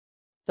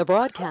The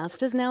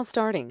broadcast is now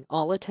starting.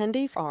 All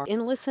attendees are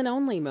in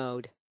listen-only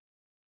mode.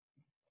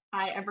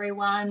 Hi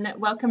everyone,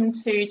 welcome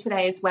to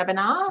today's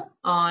webinar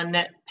on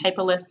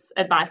Paperless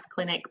Advice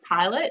Clinic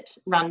Pilot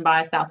run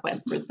by South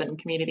West Brisbane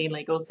Community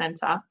Legal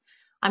Centre.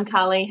 I'm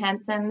Carly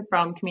Hansen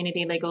from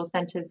Community Legal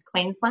Centres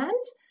Queensland,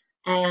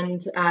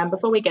 and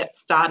before we get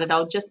started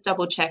I'll just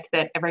double check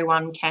that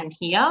everyone can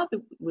hear.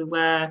 It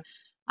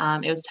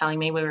was telling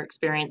me we were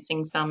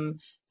experiencing some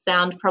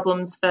sound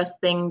problems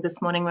first thing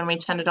this morning when we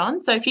turned it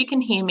on. So if you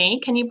can hear me,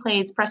 can you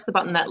please press the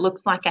button that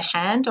looks like a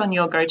hand on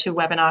your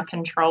GoToWebinar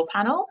control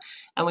panel,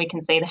 and we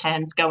can see the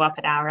hands go up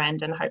at our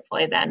end, and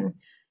hopefully then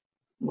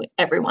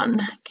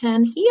everyone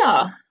can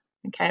hear.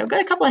 Okay, we've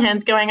got a couple of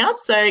hands going up,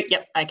 so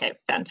yep, okay,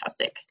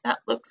 fantastic. That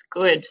looks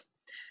good.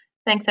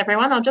 Thanks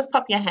everyone. I'll just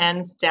pop your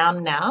hands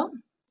down now,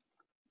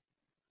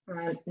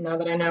 now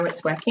that I know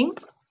it's working.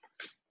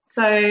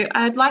 So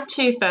I'd like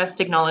to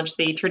first acknowledge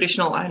the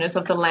traditional owners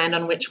of the land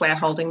on which we're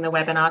holding the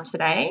webinar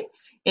today.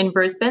 In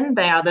Brisbane,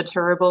 they are the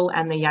Turrbal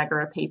and the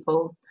Yagara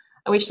people.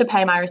 I wish to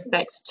pay my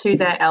respects to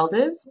their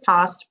elders,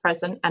 past,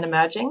 present and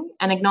emerging,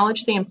 and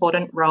acknowledge the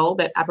important role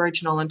that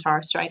Aboriginal and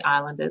Torres Strait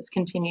Islanders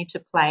continue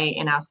to play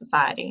in our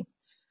society.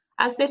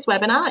 As this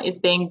webinar is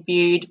being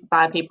viewed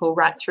by people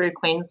right through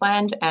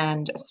Queensland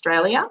and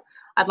Australia,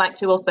 I'd like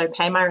to also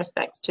pay my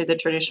respects to the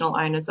traditional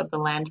owners of the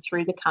land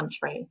through the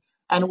country,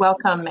 and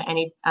welcome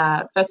any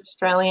First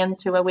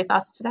Australians who are with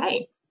us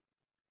today.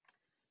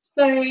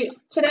 So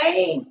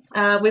today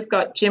we've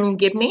got Jim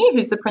Gibney,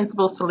 who's the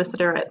Principal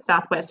Solicitor at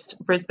South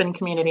West Brisbane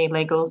Community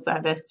Legal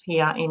Service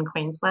here in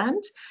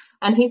Queensland,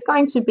 and he's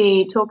going to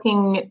be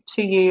talking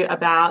to you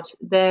about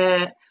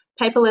their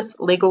paperless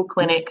legal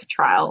clinic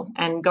trial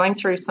and going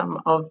through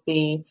some of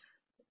the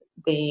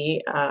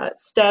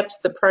steps,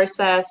 the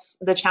process,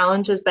 the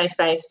challenges they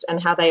faced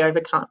and how they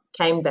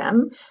overcame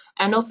them,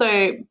 and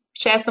also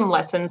share some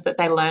lessons that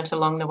they learnt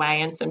along the way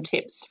and some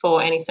tips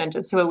for any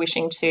centres who are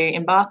wishing to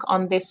embark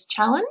on this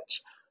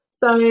challenge.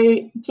 So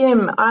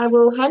Jim, I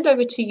will hand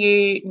over to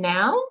you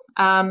now.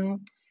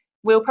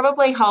 We'll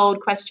probably hold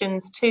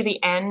questions to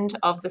the end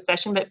of the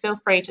session, but feel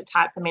free to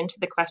type them into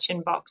the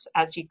question box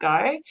as you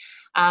go.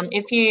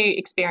 If you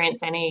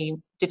experience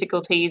any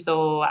difficulties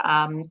or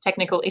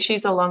technical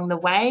issues along the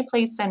way,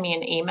 please send me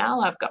an email.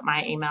 I've got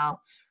my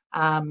email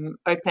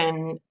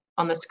open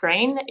on the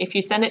screen. If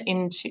you send it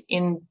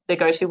in the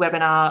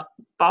GoToWebinar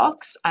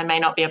box, I may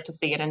not be able to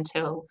see it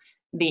until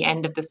the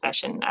end of the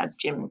session, as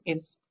Jim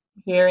is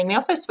here in the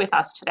office with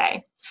us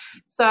today.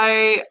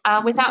 So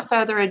without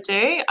further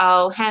ado,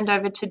 I'll hand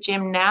over to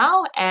Jim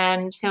now,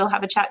 and he'll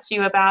have a chat to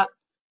you about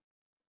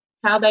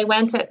how they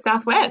went at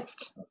South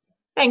West.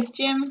 Thanks,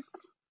 Jim.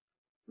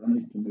 I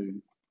need to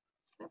move.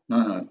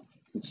 No,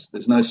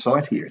 there's no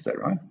site here, is that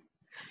right?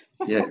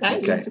 Yeah, no,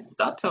 okay. You just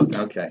start talking.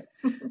 Okay.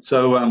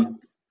 So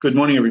good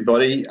morning,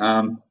 everybody.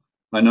 I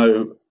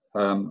know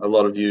a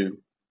lot of you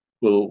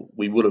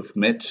we would have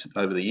met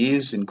over the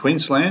years in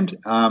Queensland.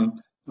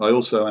 I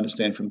also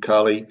understand from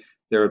Carly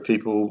there are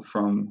people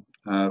from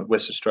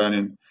West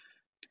Australian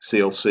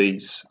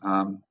CLCs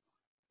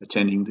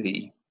attending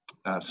the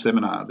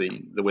seminar,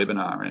 the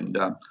webinar, and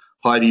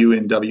hi to you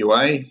in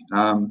WA.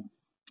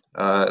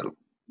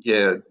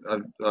 Yeah,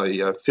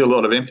 I feel a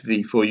lot of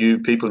empathy for you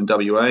people in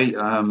WA.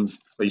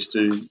 I used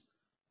to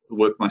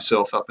work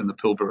myself up in the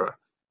Pilbara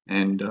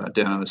and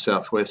down in the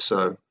southwest.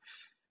 So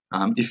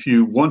if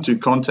you want to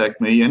contact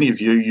me, any of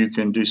you, you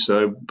can do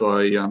so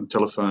by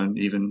telephone,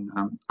 even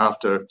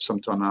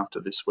sometime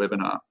after this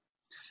webinar.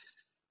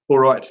 All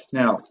right,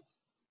 now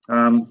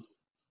I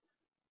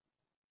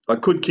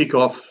could kick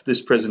off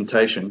this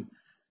presentation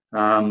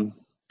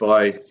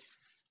by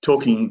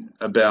talking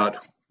about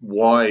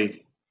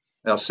why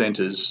our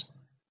centres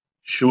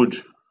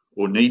should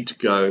or need to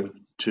go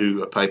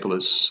to a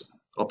paperless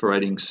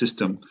operating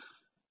system.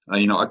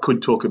 I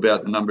could talk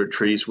about the number of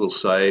trees we'll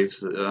save,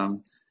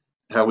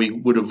 how we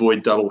would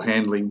avoid double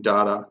handling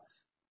data,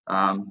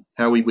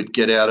 how we would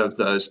get out of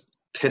those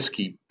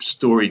pesky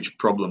storage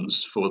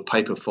problems for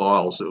paper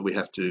files that we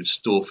have to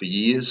store for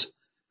years.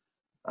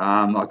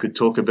 I could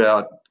talk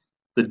about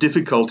the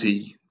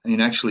difficulty in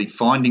actually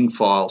finding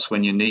files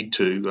when you need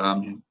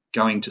to,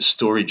 going to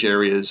storage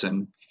areas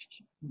and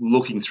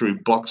looking through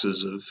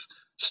boxes of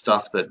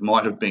stuff that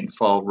might have been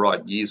filed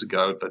right years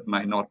ago but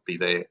may not be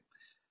there.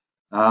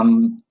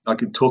 I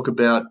could talk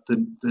about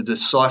the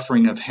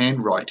deciphering of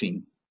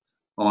handwriting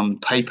on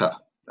paper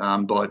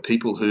by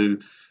people who,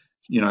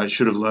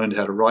 should have learned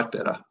how to write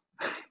better.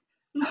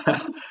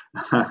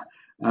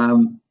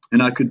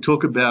 And I could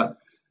talk about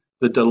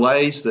the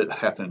delays that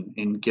happen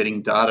in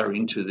getting data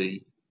into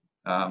the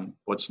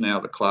what's now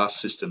the class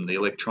system, the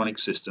electronic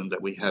system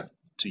that we have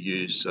to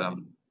use,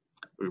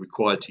 we're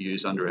required to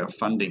use under our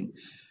funding,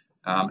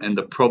 and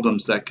the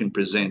problems that can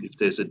present. If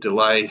there's a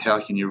delay, how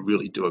can you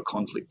really do a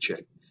conflict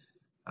check?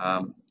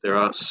 There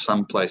are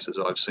some places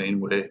I've seen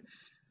where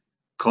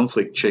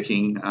conflict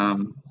checking,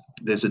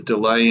 there's a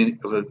delay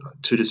of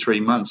 2 to 3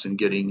 months in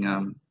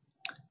getting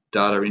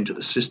data into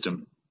the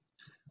system.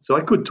 So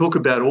I could talk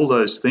about all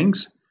those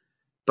things,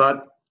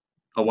 but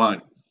I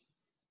won't.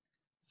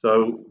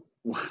 So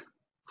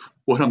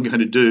what I'm going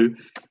to do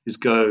is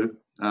go,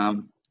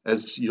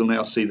 as you'll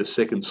now see the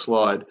second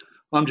slide,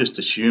 I'm just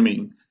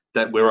assuming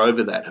that we're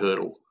over that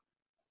hurdle.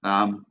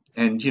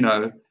 And, you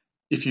know,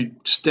 if you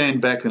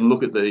stand back and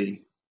look at the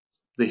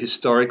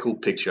historical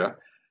picture,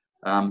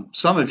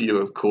 some of you,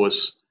 of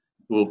course,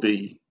 will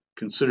be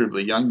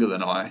considerably younger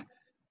than I,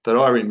 but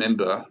I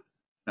remember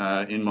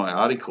in my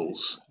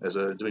articles,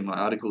 doing my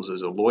articles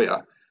as a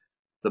lawyer,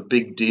 the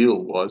big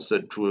deal was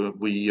that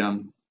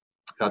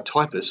our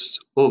typists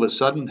all of a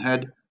sudden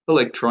had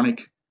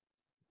electronic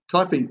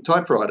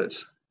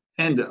typewriters,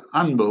 and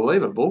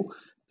unbelievable,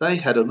 they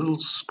had a little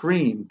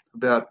screen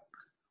about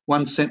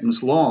one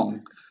sentence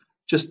long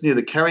just near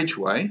the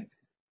carriageway,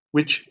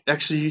 which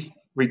actually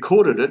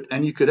recorded it,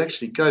 and you could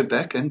actually go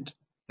back and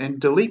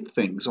delete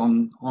things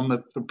on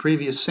the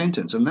previous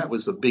sentence, and that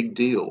was a big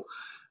deal.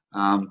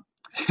 And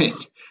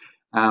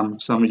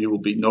some of you will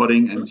be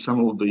nodding, and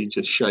some will be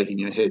just shaking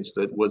your heads.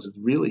 That was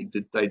really,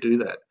 did they do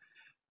that?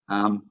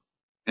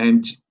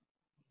 And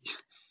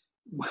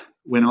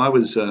when I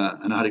was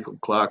an article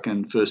clerk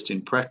and first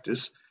in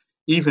practice,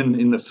 even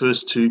in the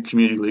first two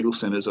community legal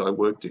centres I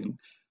worked in,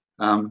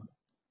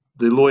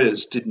 the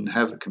lawyers didn't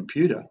have a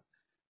computer,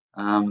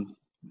 and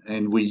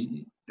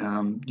we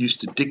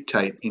used to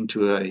dictate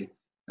into a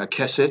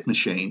cassette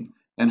machine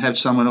and have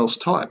someone else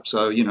type.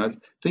 So, you know,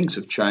 things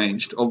have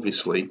changed,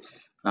 obviously.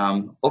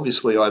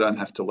 Obviously, I don't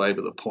have to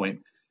labour the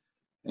point.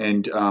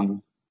 And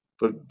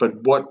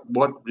but what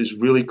is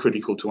really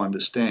critical to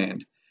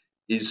understand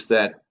is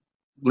that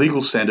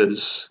legal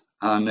centres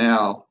are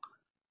now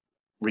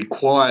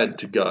required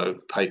to go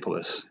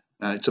paperless.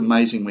 It's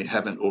amazing we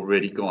haven't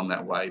already gone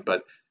that way,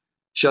 but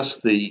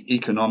just the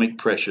economic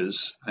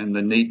pressures and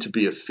the need to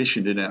be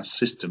efficient in our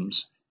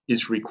systems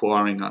is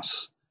requiring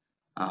us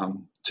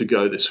to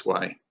go this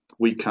way.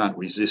 We can't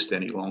resist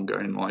any longer,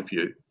 in my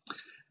view.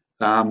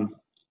 And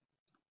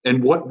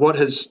what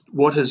has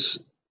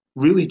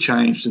really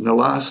changed in the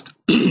last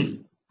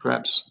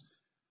perhaps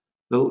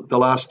the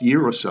last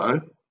year or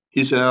so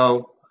is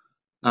our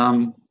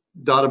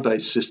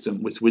database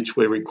system with which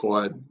we're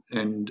required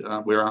and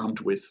we're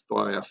armed with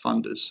by our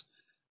funders.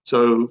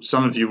 So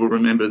some of you will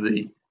remember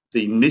the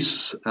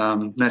NIS,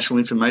 National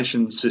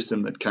Information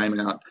System, that came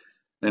out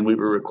and we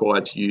were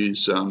required to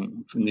use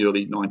from the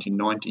early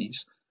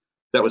 1990s.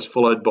 That was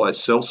followed by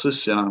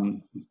Celsius. I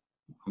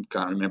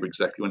can't remember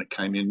exactly when it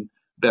came in,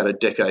 about a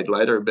decade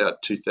later,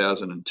 about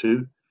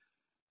 2002.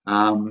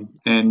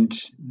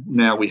 And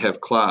now we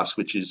have CLASS,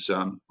 which is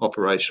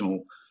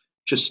operational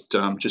just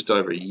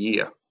over a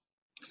year.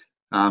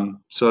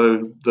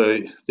 So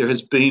there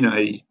has been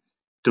a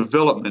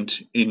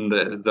development in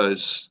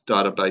those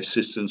database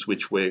systems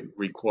which we're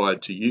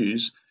required to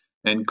use,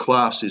 and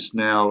CLASS is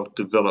now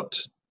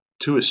developed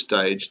to a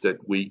stage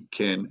that we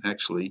can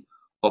actually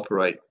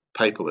operate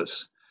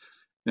paperless.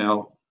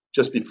 Now,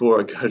 just before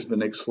I go to the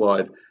next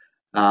slide,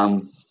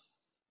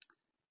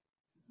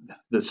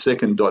 the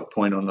second dot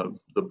point on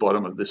the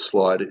bottom of this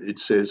slide, it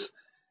says,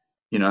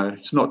 you know,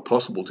 it's not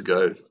possible to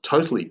go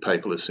totally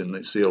paperless in the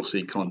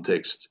CLC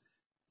context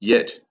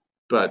yet,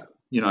 but,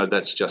 you know,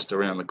 that's just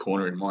around the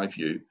corner in my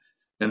view.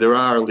 And there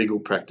are legal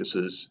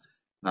practices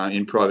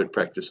in private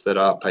practice that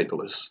are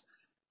paperless.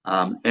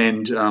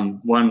 And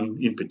one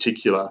in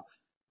particular,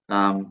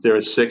 there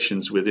are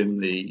sections within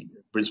the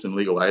Brisbane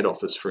Legal Aid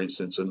Office, for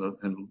instance, and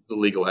the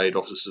legal aid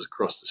offices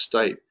across the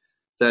state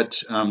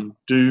that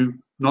do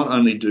not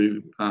only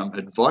do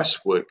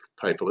advice work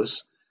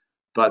paperless,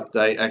 but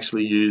they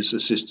actually use a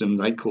system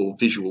they call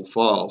visual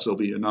files. There'll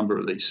be a number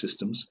of these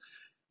systems,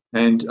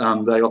 and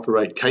they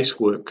operate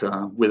casework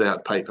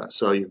without paper.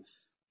 So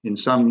in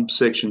some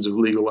sections of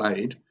legal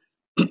aid,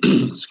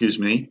 excuse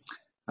me,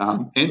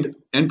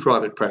 and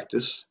private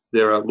practice,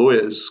 there are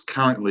lawyers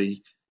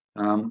currently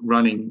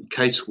running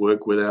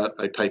casework without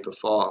a paper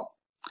file.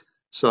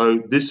 So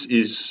this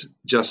is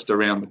just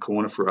around the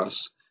corner for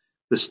us.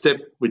 The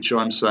step which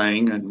I'm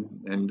saying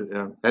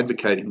and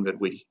advocating that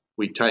we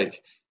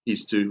take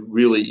is to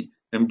really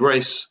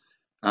embrace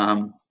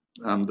the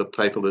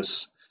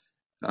paperless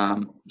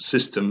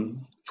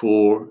system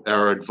for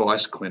our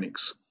advice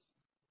clinics.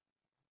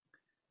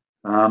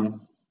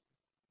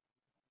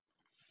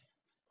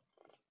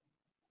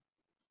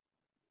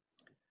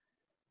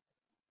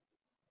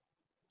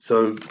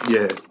 So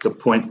yeah, the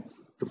point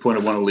I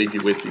want to leave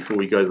you with before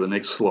we go to the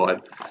next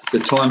slide, the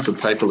time for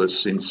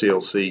paperless in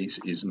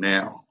CLCs is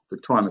now. The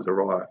time has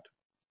arrived.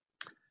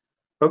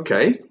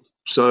 Okay,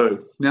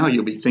 so now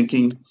you'll be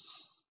thinking,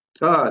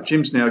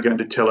 Jim's now going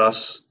to tell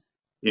us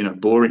in a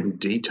boring,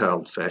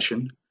 detailed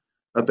fashion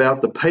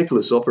about the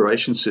paperless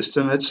operation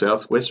system at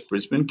South West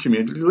Brisbane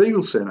Community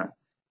Legal Centre.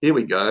 Here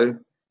we go.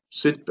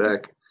 Sit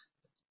back.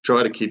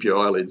 Try to keep your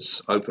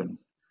eyelids open.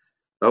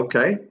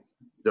 Okay,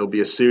 there'll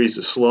be a series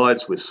of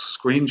slides with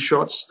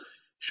screenshots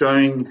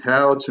showing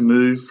how to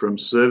move from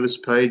service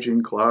page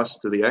in CLASS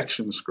to the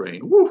action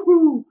screen.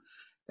 Woohoo!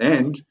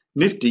 And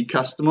nifty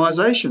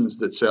customisations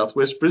that South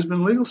West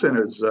Brisbane Legal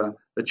Centre has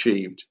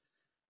achieved.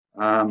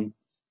 You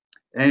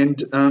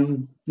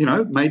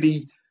know,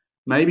 maybe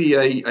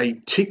a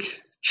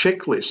tick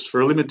checklist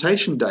for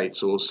limitation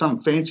dates or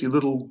some fancy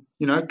little,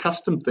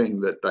 custom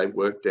thing that they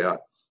worked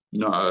out.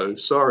 No,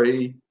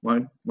 sorry,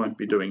 won't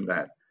be doing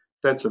that.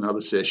 That's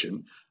another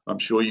session. I'm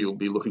sure you'll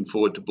be looking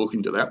forward to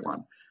booking to that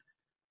one.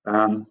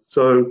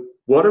 So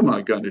what am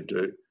I going to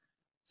do?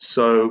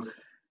 So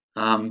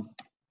the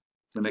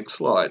next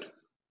slide.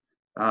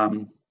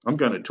 I'm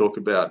going to talk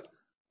about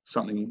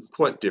something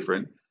quite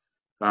different,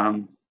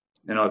 and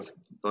I've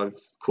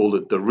called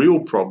it the real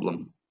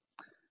problem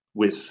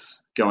with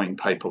going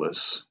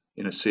paperless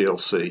in a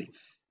CLC.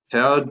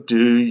 How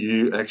do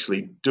you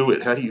actually do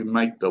it? How do you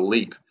make the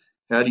leap?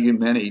 How do you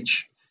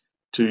manage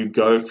to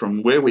go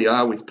from where we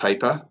are with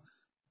paper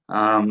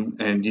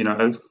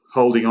and,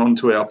 holding on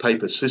to our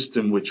paper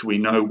system, which we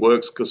know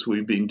works because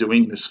we've been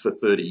doing this for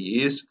 30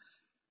 years?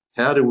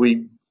 How do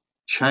we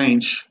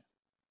change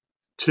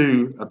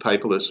to a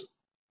paperless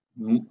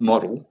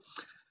model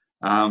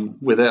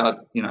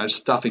without,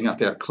 stuffing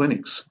up our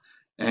clinics?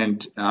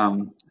 And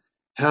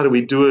how do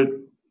we do it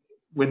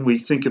when we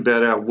think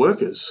about our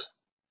workers?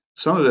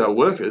 Some of our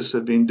workers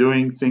have been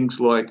doing things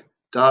like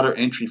data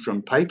entry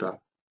from paper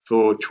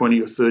for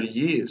 20 or 30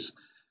 years.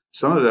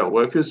 Some of our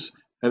workers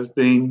have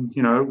been,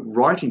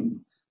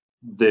 writing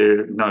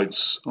their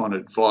notes on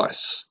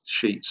advice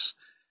sheets.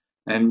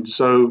 And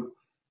so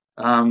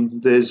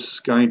there's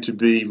going to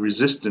be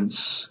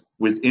resistance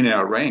within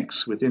our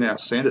ranks, within our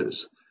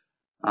centres.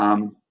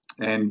 And,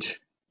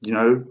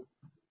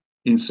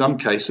 in some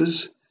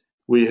cases,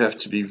 we have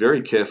to be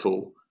very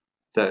careful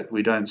that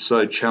we don't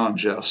so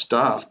challenge our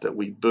staff that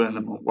we burn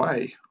them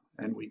away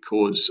and we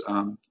cause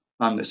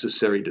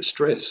unnecessary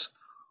distress,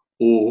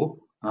 or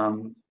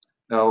some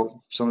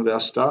of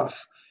our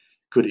staff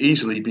could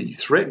easily be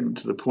threatened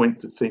to the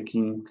point of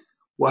thinking,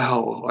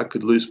 wow, I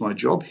could lose my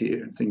job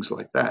here, and things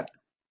like that.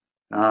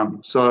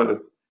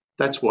 So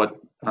that's what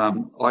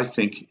I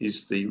think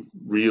is the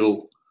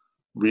real.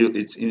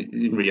 It's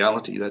in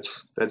reality,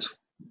 that's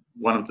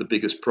one of the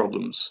biggest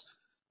problems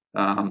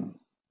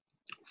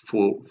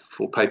for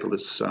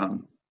paperless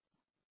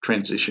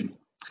transition.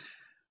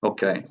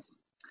 Okay.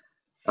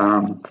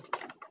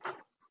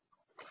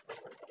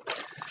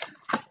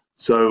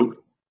 So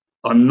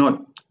I'm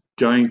not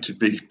going to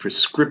be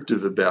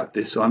prescriptive about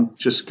this. I'm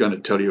just going to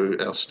tell you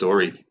our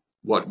story,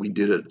 what we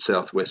did at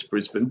South West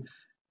Brisbane,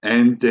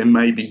 and there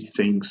may be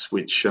things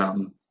which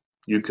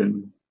you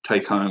can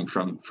take home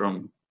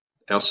from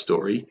our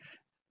story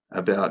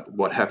about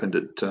what happened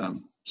at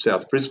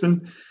South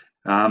Brisbane,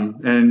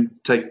 and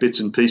take bits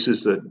and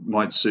pieces that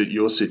might suit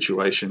your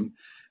situation,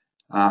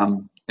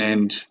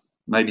 and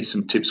maybe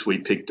some tips we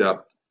picked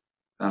up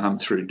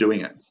through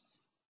doing it.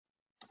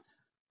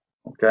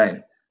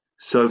 Okay,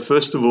 so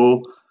first of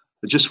all,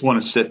 I just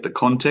want to set the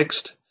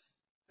context.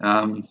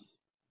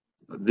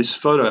 This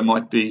photo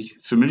might be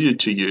familiar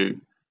to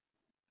you.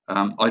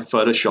 I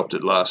photoshopped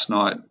it last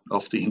night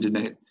off the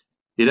internet.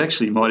 It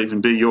actually might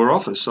even be your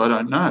office, I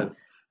don't know.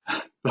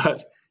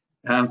 But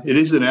it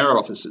is in our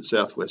office at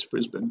South West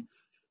Brisbane.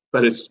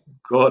 But it's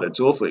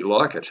awfully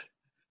like it.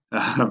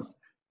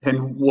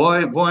 And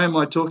why am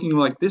I talking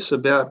like this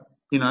about,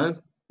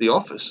 the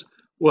office?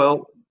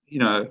 Well,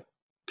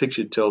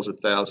 picture tells a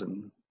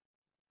thousand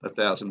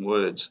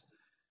words.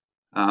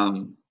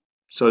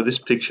 So this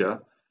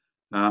picture,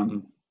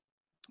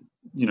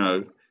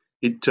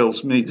 it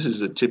tells me this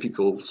is a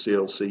typical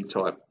CLC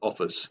type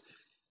office.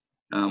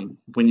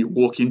 When you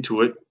walk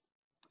into it,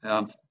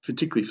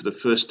 particularly for the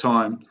first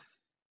time,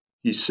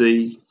 you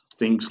see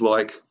things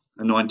like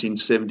a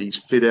 1970s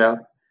fit out.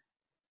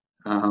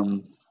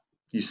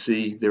 You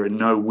see there are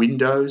no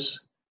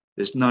windows,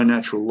 there's no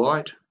natural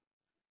light,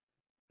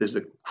 there's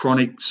a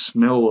chronic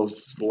smell of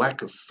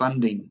lack of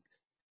funding.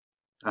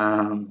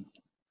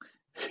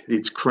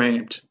 It's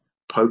cramped,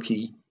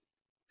 pokey,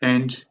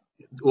 and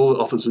all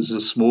the offices are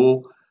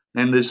small,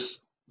 and there's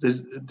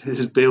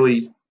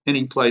barely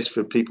any place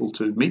for people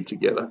to meet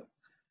together.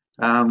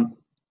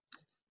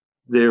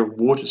 There are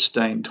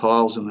water-stained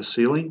tiles in the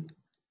ceiling.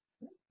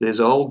 There's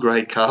old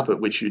grey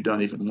carpet which you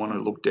don't even want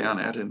to look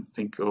down at and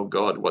think, oh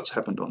God, what's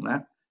happened on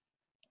that?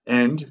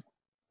 And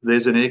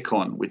there's an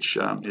aircon which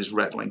is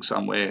rattling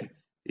somewhere.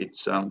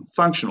 It's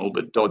functional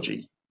but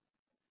dodgy.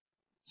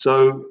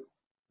 So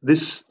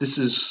this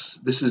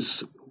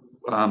is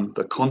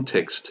the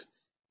context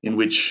in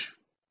which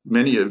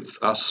many of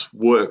us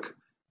work,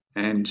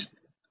 and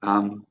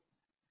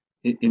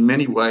in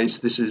many ways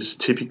this is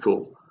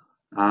typical.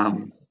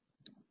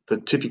 The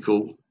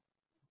typical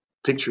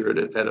picture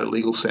at a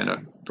legal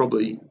centre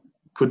probably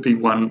could be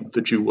one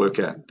that you work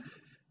at,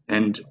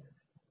 and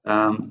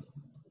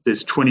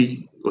there's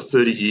 20 or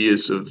 30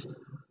 years of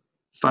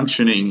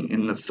functioning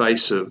in the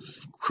face of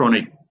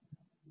chronic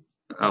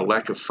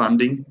lack of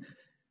funding.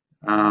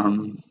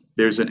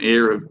 There's an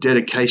air of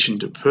dedication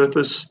to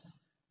purpose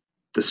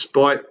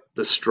despite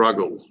the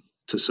struggle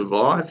to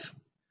survive.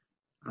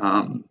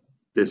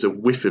 There's a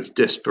whiff of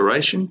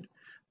desperation,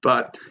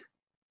 but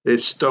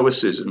there's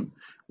stoicism.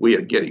 We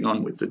are getting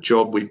on with the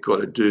job we've got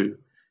to do,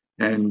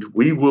 and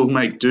we will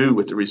make do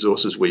with the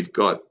resources we've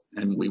got,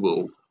 and we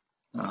will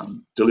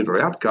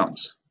deliver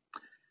outcomes.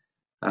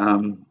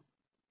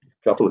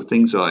 couple of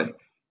things I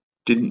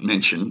didn't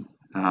mention.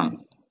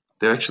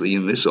 They're actually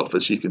in this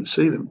office. You can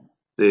see them.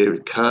 They're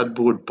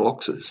cardboard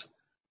boxes,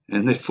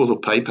 and they're full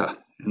of paper,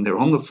 and they're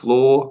on the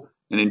floor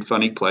and in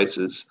funny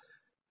places.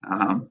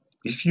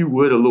 If you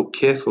were to look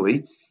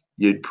carefully,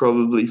 you'd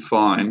probably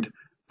find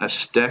a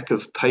stack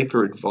of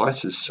paper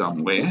advices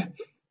somewhere.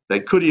 They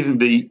could even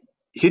be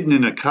hidden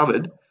in a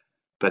cupboard,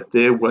 but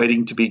they're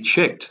waiting to be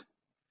checked.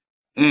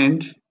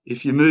 And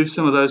if you move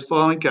some of those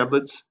filing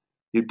cabinets,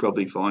 you'd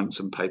probably find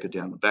some paper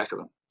down the back of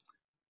them.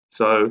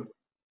 So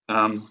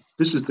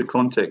this is the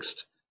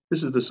context.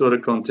 This is the sort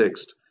of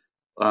context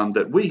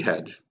that we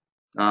had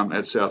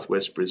at South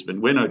West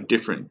Brisbane. We're no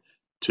different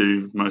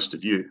to most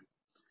of you.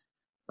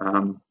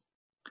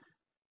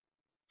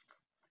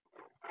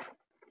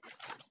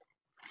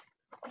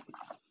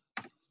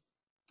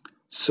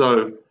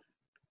 So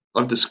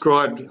I've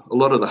described a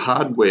lot of the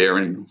hardware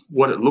and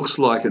what it looks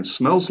like and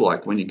smells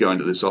like when you go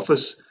into this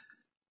office,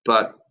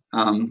 but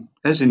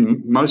as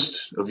in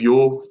most of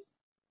your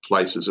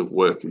places of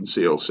work in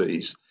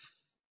CLCs,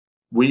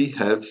 we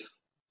have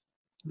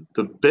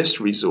the best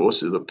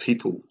resource of the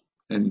people.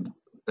 And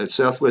at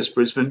South West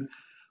Brisbane,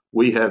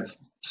 we have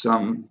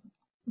some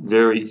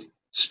very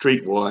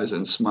streetwise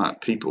and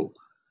smart people.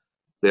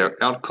 They're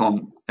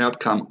outcome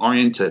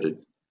oriented,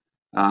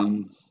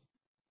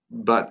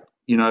 but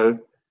you know,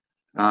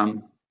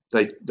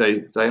 they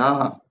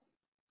are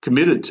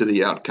committed to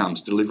the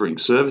outcomes, delivering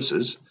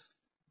services,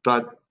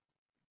 but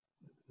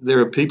there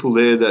are people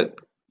there that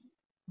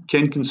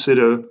can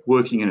consider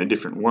working in a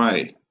different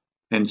way,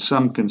 and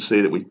some can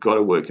see that we've got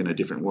to work in a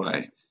different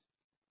way.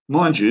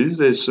 Mind you,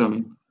 there's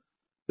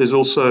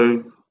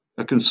also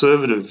a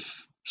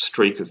conservative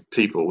streak of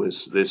people.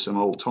 There's some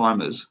old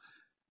timers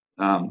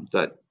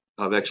that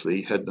I've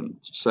actually had them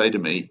say to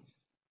me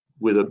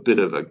with a bit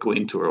of a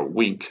glint or a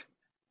wink,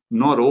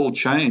 "Not all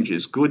change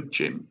is good,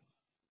 Jim."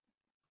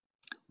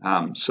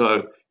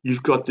 So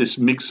you've got this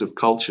mix of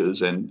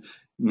cultures and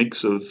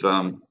mix of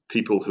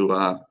people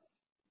who've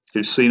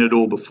seen it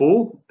all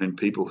before and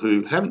people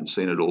who haven't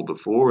seen it all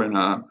before and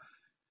are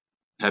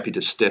happy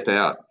to step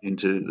out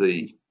into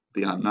the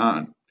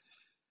unknown.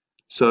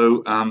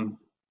 So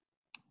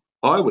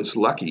I was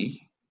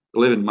lucky.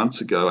 11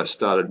 months ago, I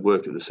started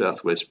work at the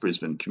South West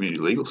Brisbane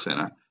Community Legal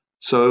Centre.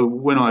 So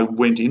when I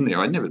went in there,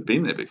 I'd never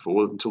been there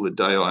before until the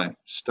day I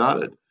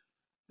started.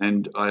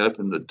 And I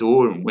opened the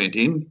door and went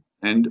in,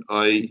 and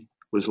I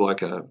was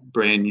like a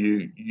brand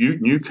new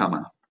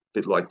newcomer, a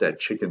bit like that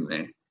chicken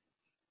there.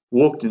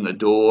 Walked in the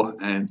door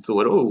and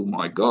thought, oh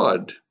my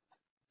God.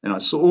 And I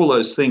saw all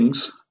those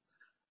things,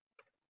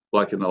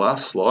 like in the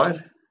last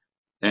slide,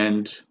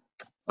 and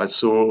I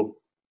saw,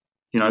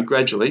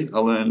 gradually I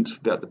learned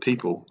about the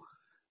people.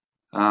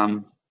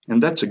 And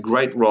that's a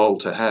great role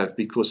to have,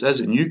 because as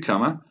a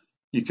newcomer,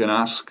 you can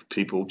ask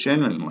people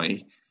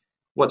genuinely,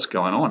 what's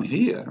going on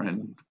here,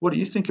 and what do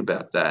you think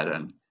about that?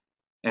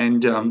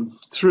 And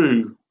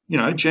through,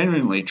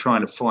 genuinely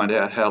trying to find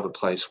out how the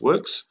place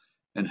works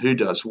and who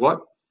does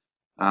what,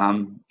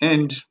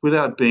 and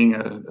without being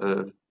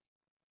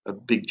a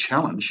big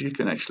challenge, you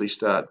can actually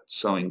start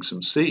sowing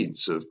some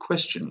seeds of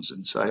questions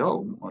and say,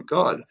 oh my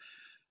God,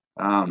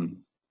 how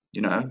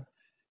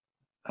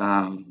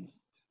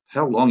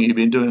long have you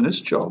been doing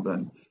this job?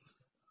 And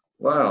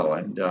wow,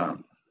 and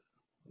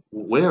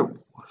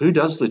who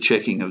does the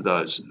checking of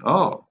those?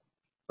 Oh,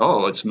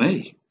 it's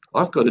me.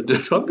 I've got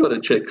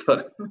to check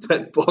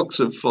that box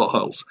of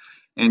files.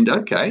 And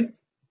okay,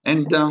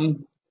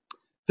 and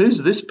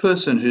who's this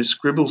person who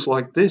scribbles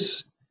like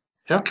this?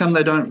 How come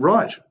they don't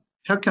write?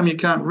 How come you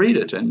can't read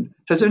it? And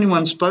has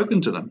anyone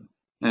spoken to them?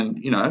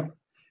 And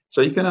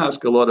so you can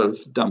ask a lot of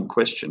dumb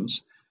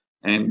questions,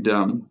 and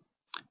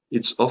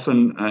it's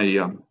often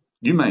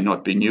you may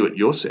not be new at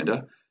your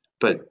centre,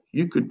 but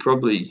you could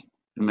probably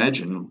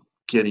imagine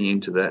getting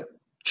into that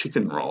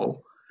chicken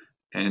role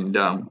and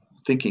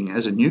thinking,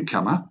 as a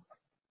newcomer,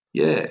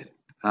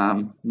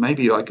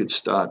 maybe I could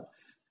start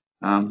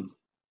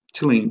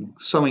sowing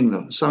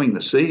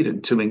the seed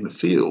and tilling the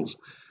fields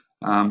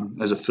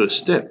as a first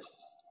step.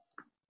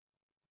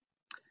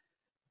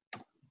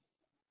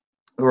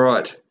 All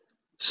right.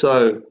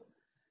 So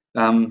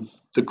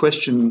the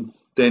question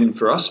then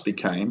for us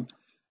became,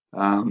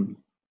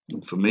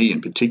 for me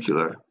in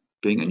particular,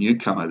 being a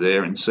newcomer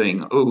there and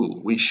seeing,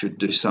 we should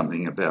do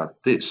something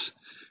about this.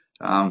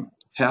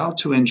 How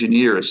to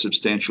engineer a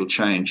substantial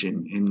change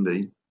in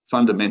the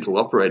fundamental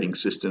operating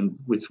system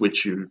with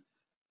which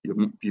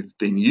you've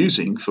been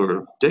using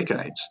for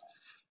decades.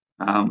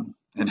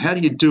 And how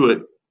do you do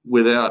it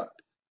without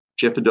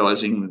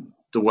jeopardizing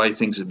the way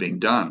things are being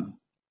done?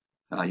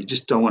 You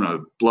just don't want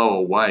to blow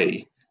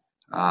away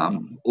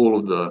all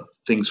of the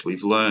things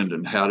we've learned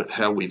and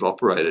how we've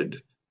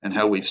operated and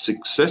how we've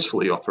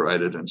successfully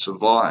operated and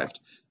survived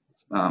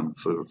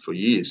for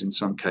years, in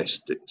some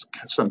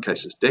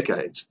cases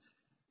decades.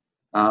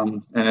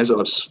 And as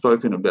I've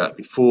spoken about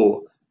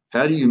before,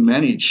 how do you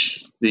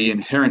manage the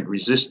inherent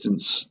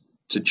resistance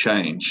to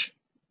change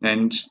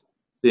and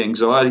the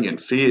anxiety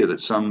and fear that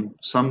some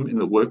in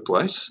the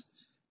workplace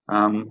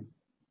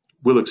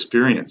will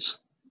experience?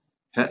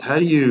 How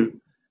do you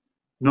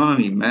not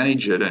only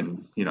manage it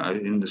and,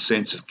 in the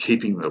sense of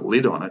keeping the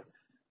lid on it,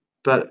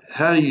 but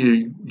how do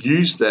you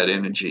use that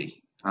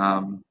energy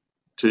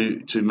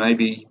to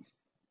maybe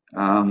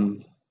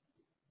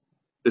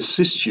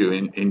assist you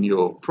in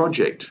your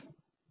project,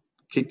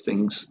 keep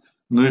things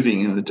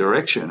moving in the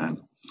direction?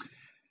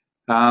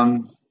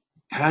 And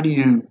how do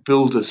you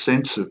build a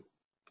sense of,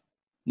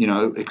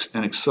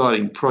 an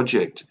exciting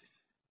project?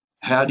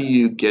 How do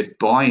you get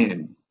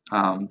buy-in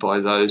by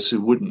those who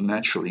wouldn't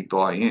naturally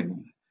buy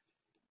in?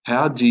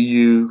 How do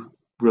you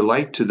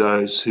relate to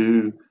those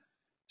who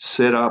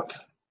set up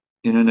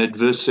in an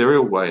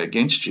adversarial way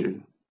against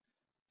you?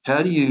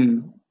 How do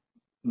you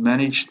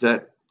manage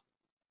that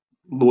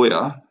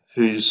lawyer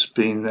who's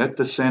been at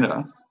the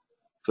centre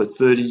for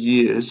 30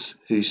 years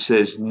who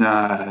says,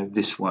 no,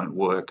 this won't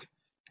work,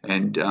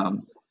 and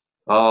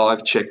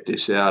I've checked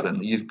this out,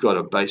 and you've got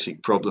a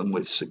basic problem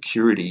with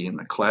security in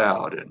the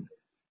cloud, and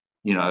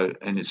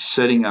and it's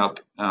setting up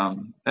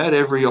at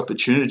every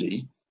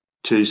opportunity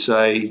to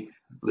say,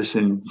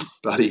 listen,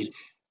 buddy,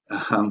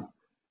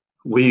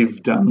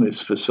 we've done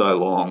this for so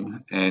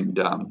long, and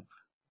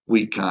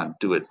we can't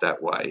do it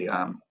that way.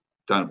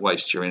 Don't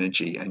waste your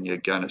energy, and you're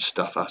going to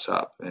stuff us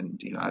up.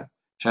 And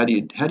how do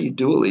you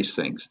do all these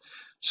things?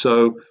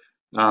 So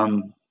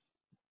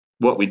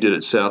what we did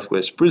at South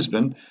West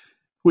Brisbane,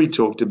 we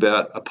talked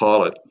about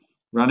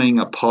running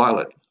a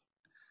pilot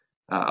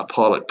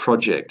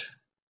project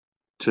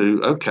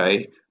to,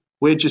 okay,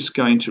 we're just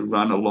going to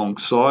run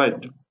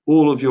alongside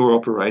all of your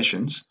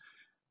operations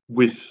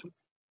with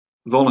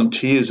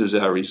volunteers as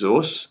our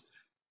resource,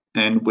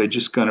 and we're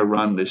just going to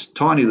run this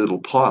tiny little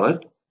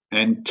pilot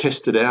and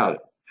test it out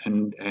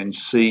and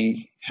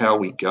see how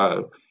we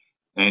go.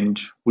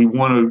 And we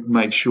want to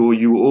make sure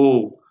you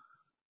all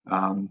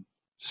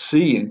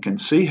see and can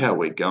see how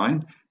we're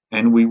going,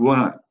 and we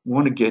want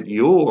to get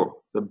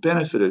the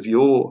benefit of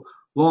your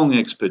long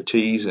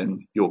expertise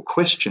and your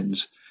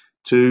questions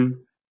to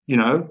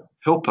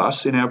help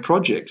us in our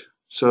project.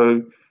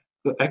 So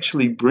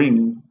actually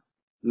bring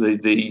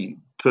the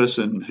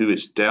person who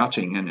is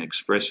doubting and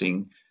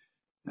expressing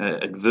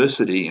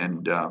adversity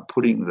and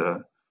putting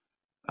the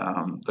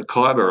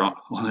caliber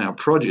on our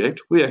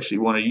project. We actually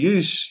want to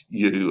use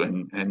you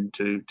and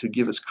to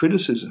give us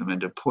criticism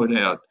and to point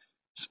out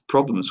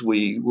problems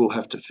we will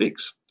have to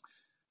fix.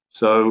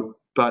 So,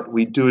 but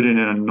we do it in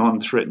a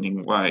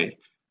non-threatening way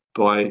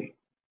by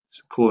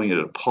calling it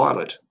a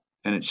pilot,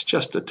 and it's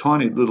just a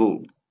tiny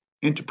little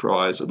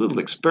enterprise, a little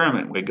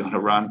experiment we're going to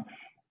run,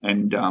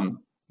 and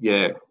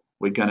we're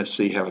going to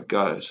see how it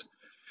goes.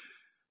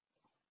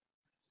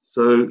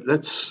 So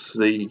it's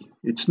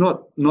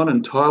not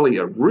entirely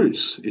a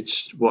ruse.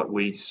 It's what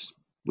we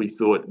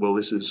thought, well,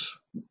 this is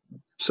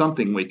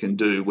something we can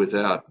do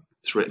without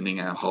threatening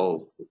our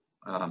whole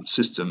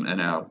system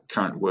and our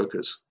current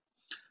workers.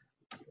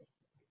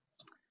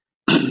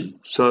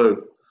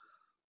 So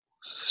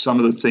some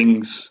of the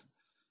things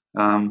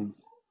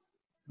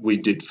we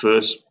did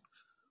first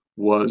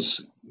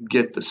was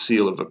get the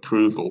seal of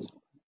approval,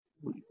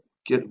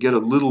 get a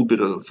little bit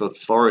of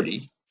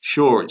authority.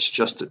 Sure, it's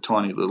just a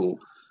tiny little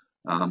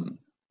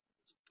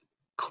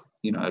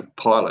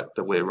pilot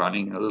that we're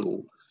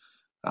running,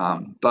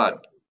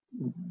 but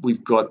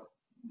we've got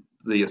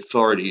the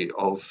authority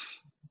of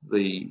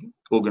the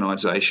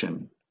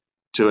organisation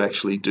to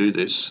actually do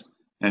this,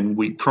 and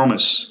we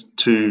promise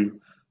to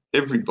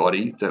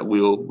everybody that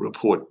we'll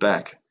report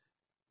back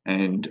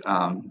and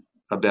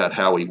about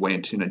how we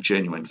went in a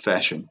genuine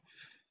fashion.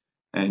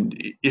 And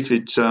if we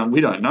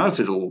don't know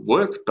if it'll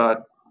work,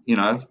 but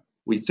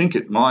we think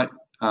it might.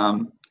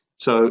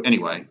 So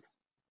anyway,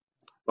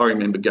 I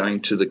remember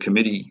going to the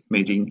committee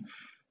meeting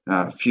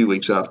a few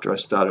weeks after I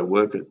started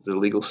work at the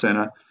legal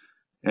centre,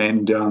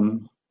 and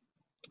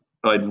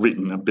I'd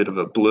written a bit of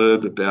a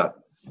blurb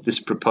about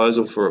this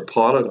proposal for a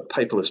pilot, a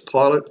paperless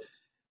pilot,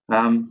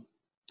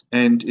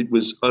 and it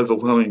was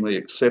overwhelmingly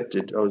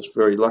accepted. I was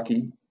very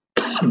lucky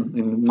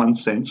in one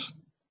sense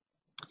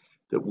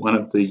that one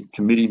of the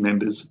committee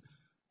members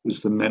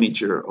was the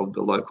manager of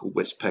the local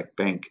Westpac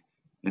bank,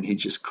 and he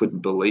just couldn't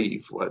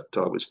believe what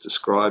I was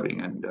describing.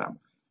 And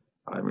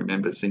I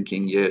remember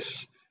thinking,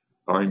 yes,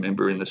 I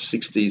remember in the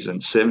 60s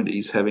and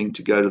 70s having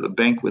to go to the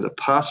bank with a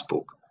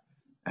passbook,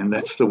 and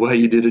that's the way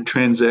you did a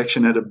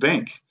transaction at a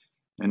bank.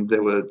 And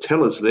there were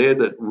tellers there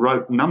that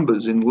wrote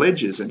numbers in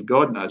ledgers, and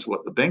God knows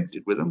what the bank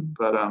did with them.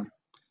 But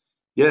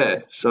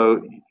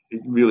so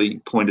it really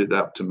pointed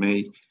up to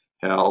me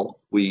how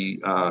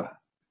we are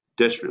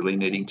desperately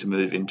needing to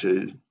move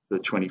into the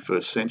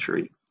 21st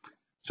century.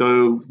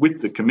 So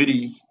with the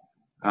committee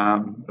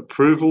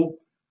approval,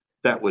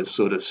 that was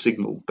sort of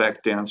signalled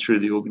back down through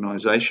the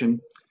organisation.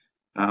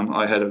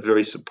 I had a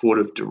very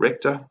supportive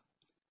director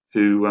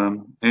who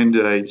and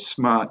a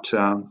smart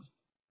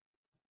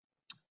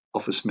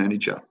office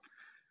manager,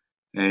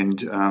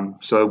 and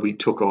so we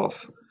took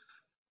off.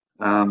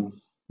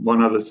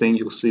 One other thing,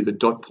 you'll see the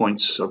dot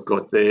points I've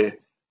got there.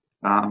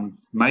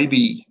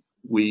 Maybe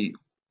we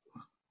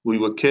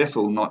were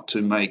careful not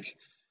to make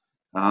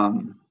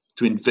to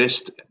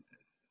invest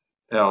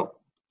our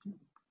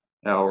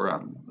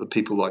the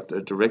people like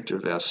the director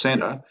of our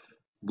centre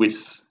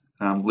with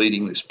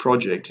leading this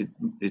project.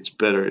 It's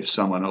better if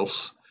someone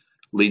else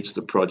leads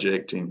the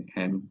project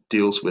and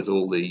deals with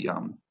all the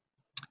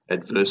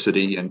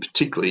adversity, and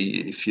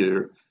particularly if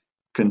you're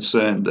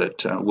concerned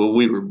that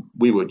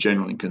we were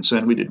genuinely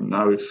concerned. We didn't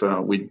know if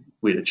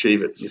we'd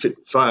achieve it. If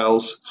it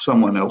fails,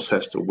 someone else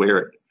has to wear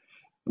it.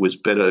 It was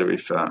better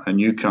if a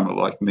newcomer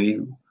like me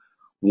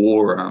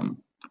wore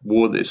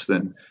this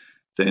than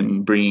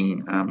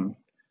bringing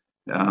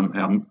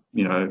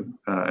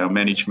our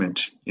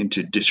management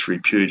into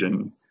disrepute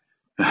and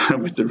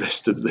with the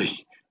rest of the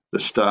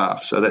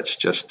staff. So that's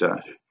just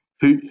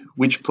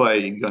which play are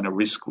you going to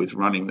risk with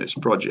running this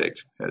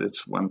project?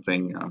 That's one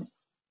thing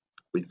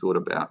we thought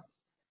about.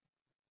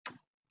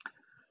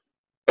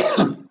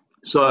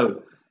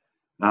 So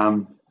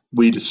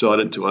we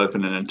decided to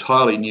open an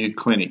entirely new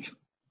clinic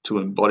to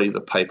embody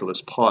the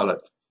paperless pilot.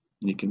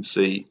 And you can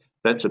see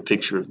that's a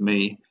picture of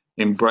me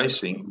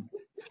embracing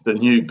the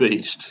new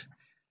beast.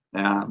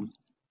 I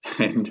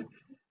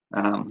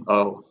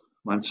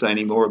won't say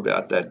any more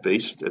about that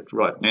beast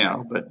right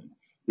now, but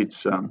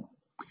it's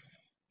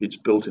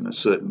built in a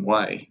certain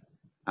way,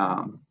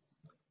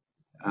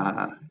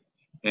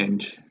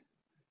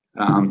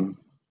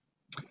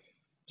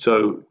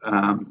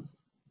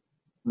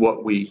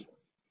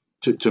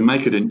 to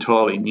make it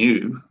entirely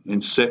new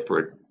and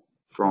separate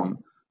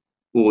from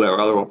all our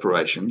other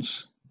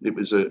operations, it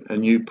was a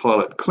new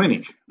pilot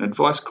clinic, an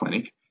advice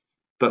clinic,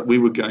 but we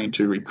were going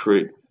to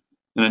recruit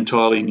an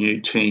entirely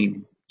new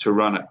team to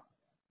run it.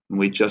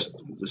 And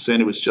the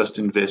centre was just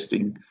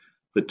investing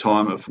the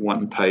time of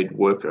one paid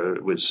worker.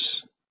 It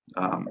was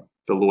the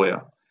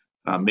lawyer,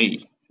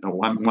 me,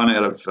 one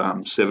out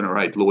of 7 or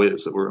 8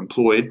 lawyers that were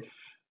employed.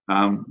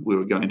 We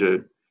were going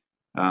to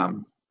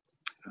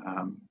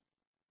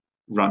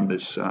run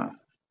this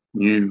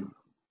new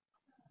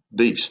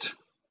beast.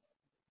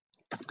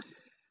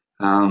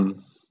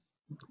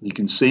 You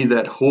can see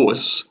that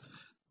horse.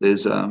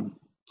 There's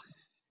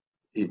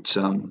it's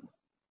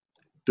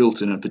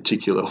built in a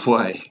particular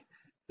way.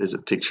 There's a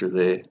picture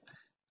there,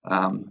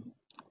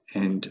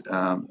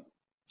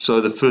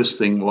 so the first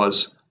thing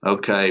was,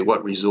 okay,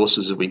 what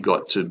resources have we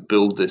got to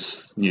build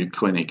this new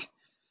clinic,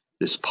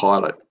 this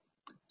pilot?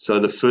 So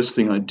the first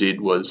thing I did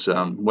was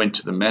went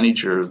to the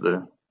manager of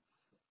the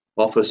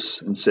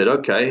office and said,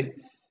 okay,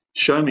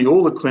 show me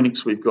all the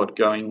clinics we've got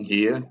going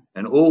here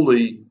and all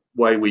the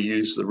way we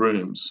use the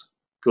rooms,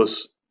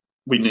 because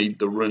we need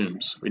the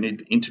rooms, we need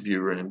the interview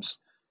rooms.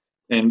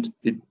 And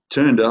it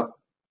turned up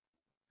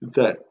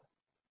that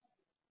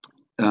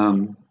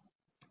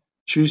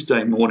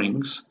Tuesday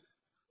mornings,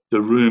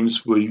 the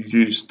rooms were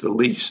used the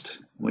least.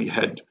 We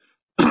had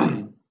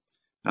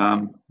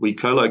we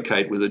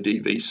co-locate with a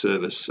DV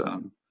service,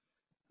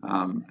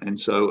 and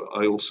so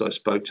I also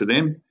spoke to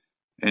them,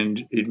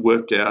 and it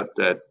worked out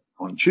that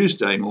on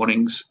Tuesday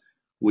mornings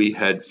we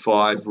had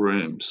 5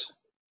 rooms,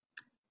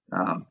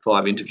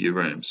 5 interview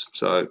rooms.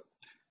 So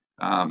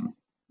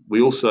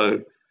we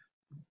also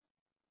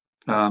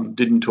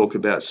didn't talk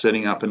about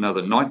setting up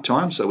another night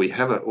time. So we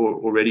have it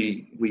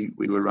already. We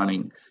were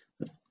running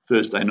a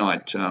Thursday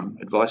night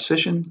advice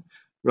session.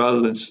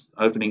 Rather than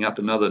opening up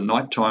another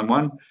nighttime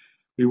one,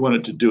 we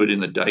wanted to do it in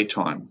the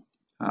daytime.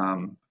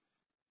 And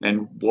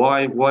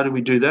why do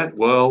we do that?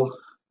 Well,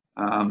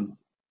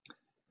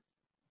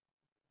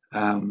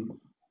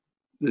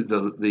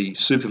 the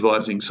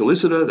supervising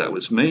solicitor, that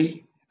was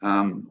me.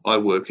 I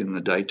work in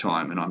the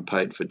daytime and I'm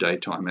paid for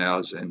daytime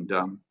hours.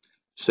 And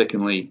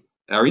secondly,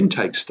 our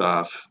intake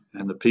staff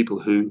and the people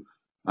who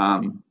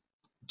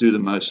do the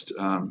most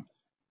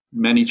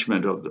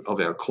management of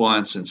our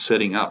clients and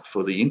setting up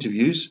for the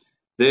interviews,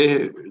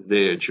 they're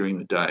there during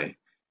the day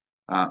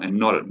and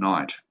not at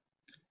night.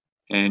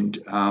 And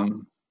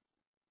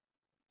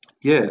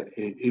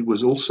it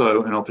was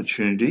also an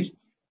opportunity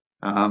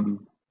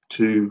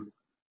to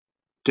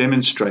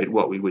demonstrate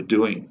what we were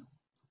doing.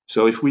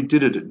 So if we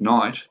did it at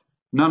night,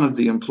 none of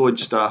the employed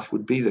staff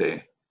would be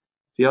there.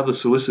 The other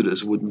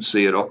solicitors wouldn't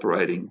see it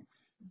operating.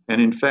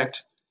 And in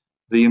fact,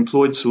 the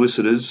employed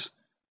solicitors,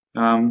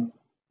 there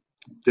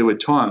were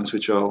times,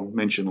 which I'll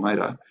mention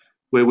later,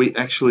 where we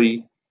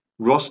actually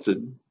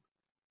rostered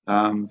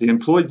one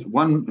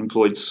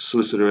employed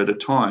solicitor at a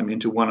time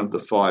into one of the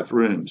 5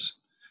 rooms,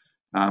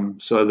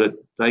 so that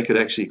they could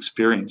actually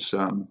experience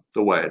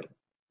the way it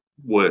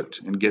worked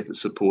and get the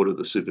support of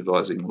the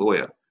supervising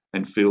lawyer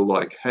and feel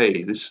like,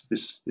 hey, this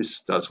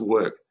does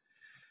work.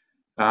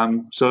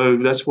 So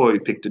that's why we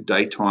picked a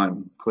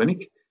daytime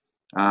clinic,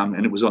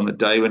 and it was on the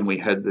day when we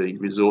had the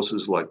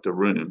resources like the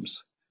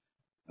rooms.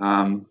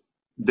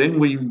 Then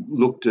we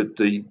looked at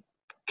the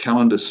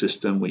calendar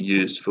system we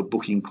used for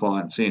booking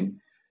clients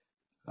in.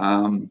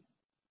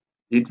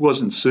 It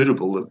wasn't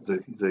suitable.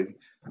 The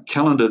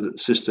calendar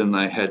system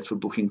they had for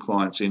booking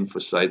clients in for,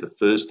 say, the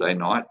Thursday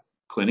night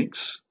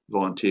clinics,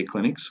 volunteer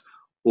clinics,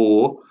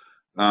 or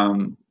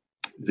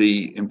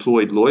the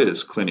employed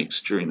lawyers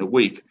clinics during the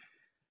week,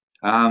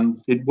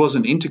 it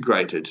wasn't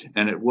integrated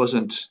and it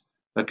wasn't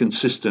a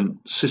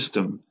consistent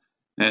system.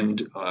 and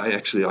I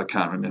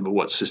can't remember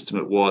what system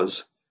it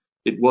was.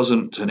 It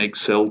wasn't an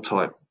Excel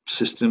type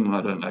system.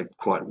 I don't know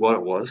quite what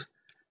it was,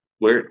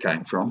 where it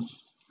came from.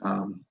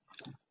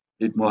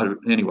 It might have,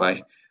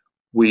 anyway.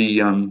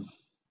 We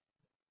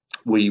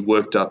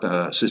worked up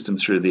a system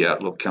through the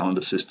Outlook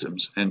calendar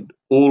systems, and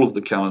all of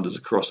the calendars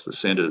across the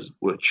centres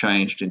were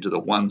changed into the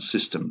one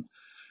system,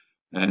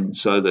 and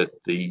so that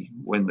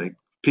when the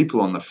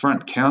people on the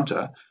front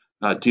counter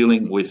are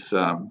dealing with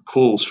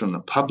calls from the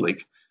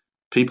public,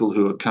 people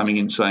who are coming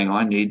in saying,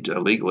 I need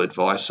legal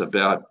advice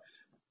about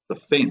the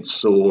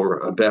fence, or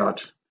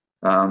about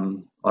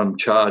I'm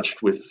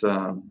charged with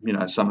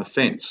some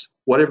offence,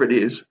 whatever it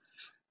is.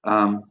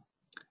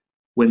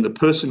 When the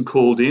person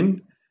called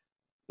in,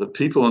 the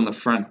people on the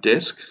front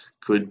desk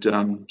could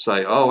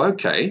say, "Oh,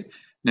 okay.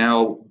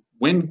 Now,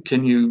 when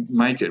can you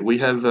make it? We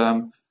have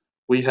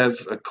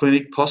a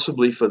clinic,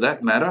 possibly for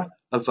that matter,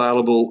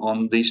 available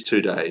on these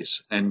 2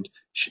 days." And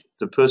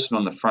the person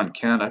on the front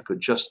counter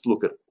could just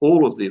look at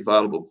all of the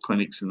available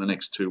clinics in the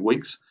next 2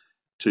 weeks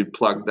to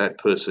plug that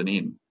person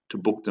in, to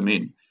book them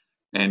in.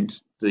 And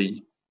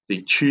the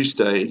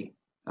Tuesday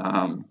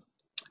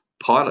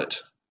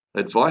pilot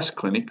advice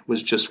clinic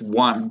was just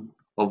one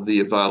of the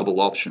available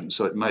options.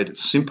 So it made it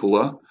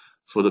simpler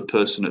for the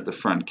person at the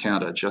front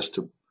counter just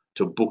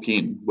to book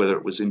in, whether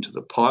it was into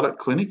the pilot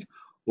clinic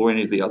or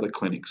any of the other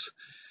clinics.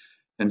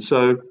 And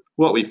so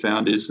what we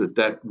found is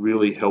that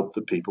really helped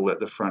the people at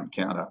the front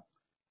counter.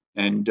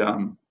 And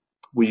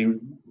we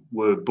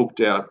were booked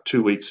out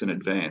 2 weeks in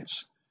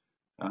advance,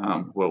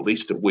 well, at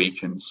least a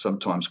week, and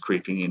sometimes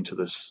creeping into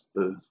the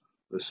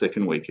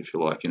second week, if you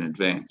like, in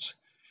advance.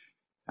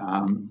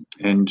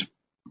 And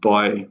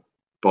by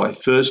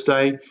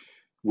Thursday,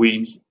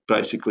 we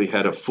basically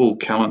had a full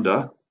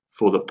calendar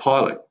for the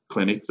pilot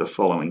clinic the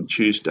following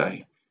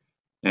Tuesday.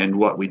 And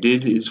what we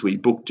did is we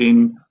booked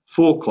in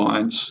 4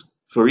 clients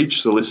for each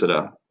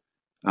solicitor.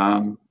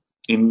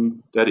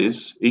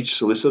 Each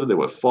solicitor, there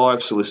were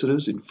 5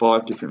 solicitors in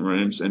 5 different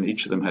rooms, and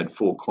each of them had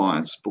 4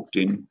 clients booked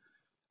in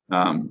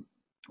on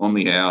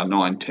the hour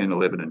 9, 10,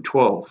 11, and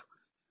 12.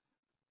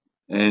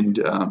 And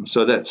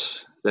so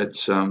that's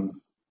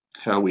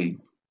how we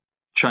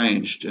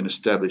changed and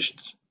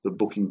established the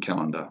booking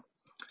calendar.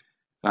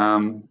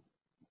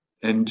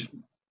 And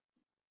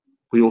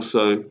we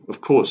also, of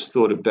course,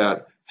 thought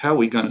about how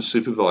we're going to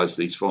supervise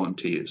these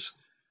volunteers.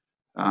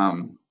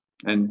 And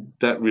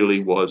that really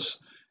was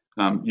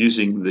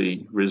using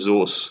the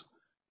resource,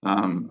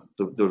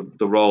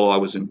 the role I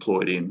was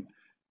employed in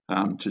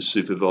to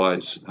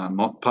supervise.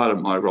 Part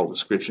of my role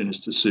description is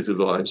to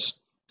supervise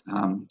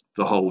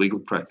the whole legal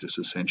practice,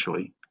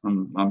 essentially.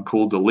 I'm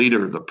called the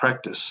leader of the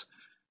practice,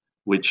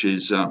 which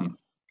is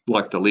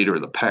like the leader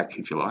of the pack,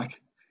 if you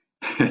like.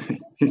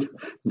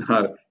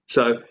 No.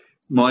 So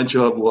my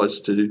job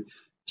was to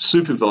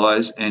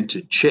supervise and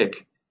to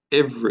check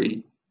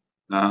every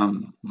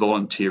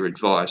volunteer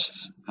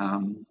advice,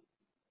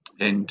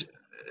 and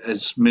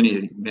as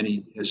many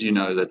as you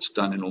know, that's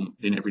done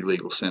in every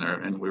legal centre,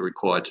 and we're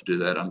required to do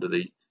that under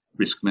the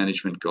risk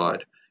management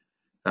guide.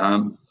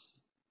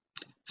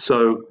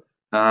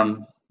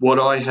 What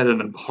I had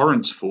an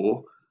abhorrence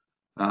for,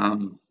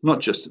 not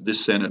just at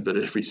this centre but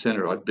every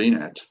centre I've been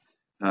at,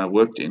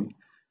 worked in,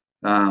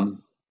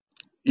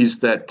 is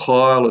that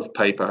pile of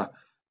paper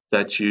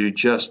that you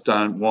just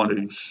don't want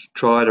to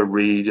try to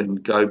read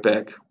and go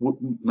back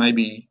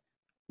maybe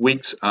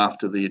weeks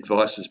after the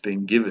advice has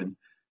been given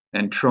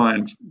and try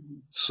and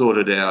sort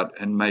it out,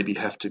 and maybe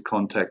have to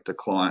contact the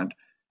client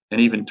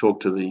and even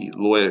talk to the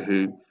lawyer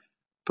who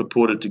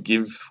purported to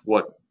give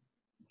what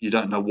you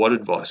don't know what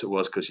advice it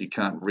was because you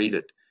can't read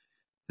it.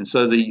 And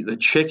so the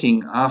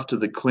checking after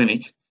the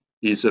clinic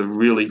is a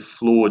really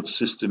flawed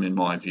system in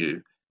my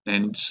view,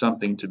 and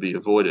something to be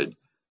avoided.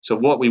 So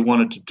what we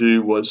wanted to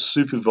do was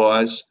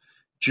supervise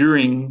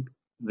during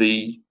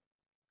the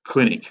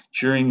clinic,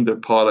 during the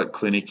pilot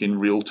clinic in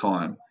real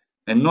time,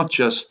 and not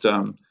just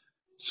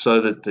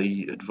so that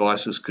the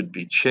advices could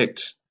be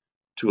checked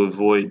to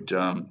avoid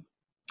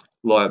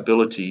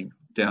liability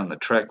down the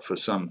track for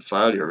some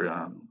failure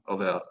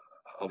of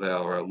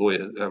our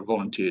lawyer, our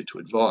volunteer to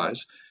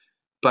advise,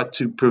 but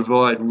to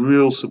provide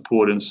real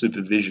support and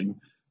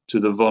supervision to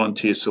the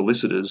volunteer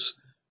solicitors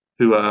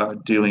who are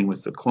dealing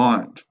with the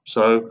client.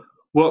 So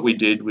what we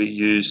did, we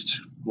used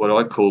what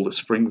I call the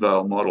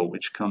Springvale model,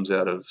 which comes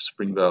out of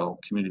Springvale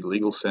Community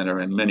Legal Centre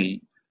and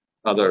many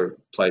other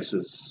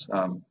places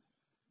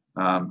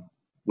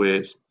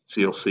where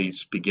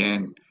CLCs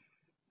began,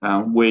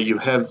 where you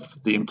have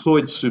the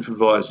employed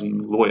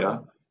supervising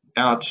lawyer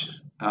out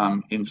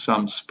in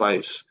some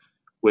space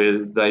where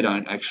they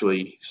don't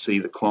actually see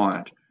the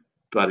client,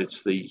 but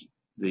it's the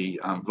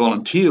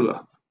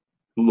volunteer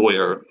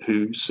lawyer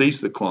who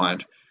sees the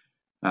client,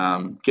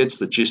 gets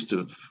the gist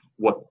of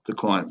what the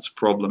client's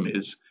problem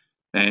is,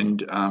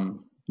 and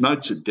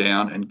notes it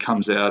down and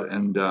comes out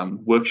and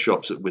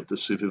workshops it with the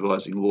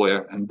supervising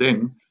lawyer, and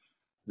then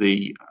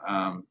the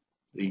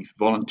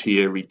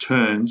volunteer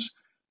returns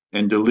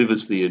and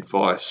delivers the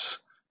advice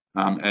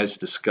as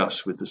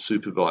discussed with the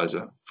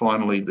supervisor.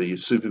 Finally, the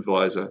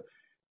supervisor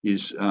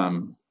is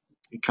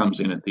it comes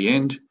in at the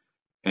end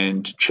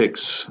and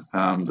checks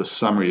the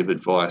summary of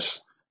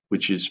advice,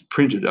 which is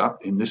printed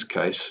up, in this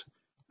case,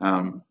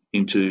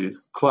 into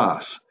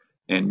class,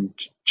 and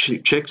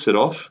checks it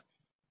off.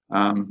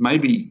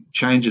 Maybe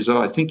changes,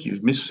 I think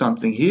you've missed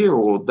something here,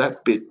 or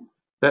that bit,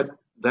 that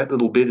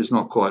little bit is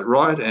not quite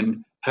right,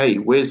 and hey,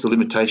 where's the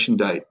limitation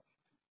date?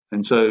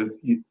 And so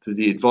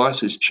the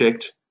advice is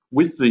checked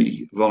with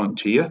the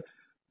volunteer,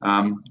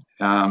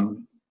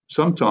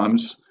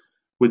 sometimes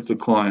with the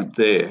client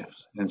there.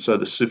 And so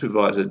the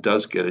supervisor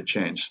does get a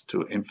chance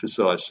to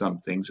emphasise some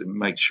things and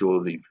make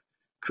sure the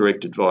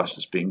correct advice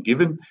is being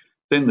given.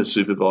 Then the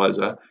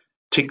supervisor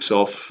ticks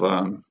off,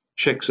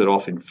 checks it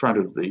off in front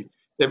of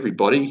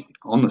everybody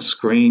on the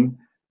screen.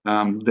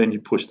 Then you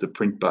push the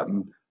print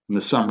button and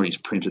the summary is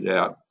printed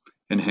out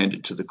and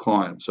handed to the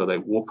client. So they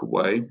walk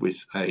away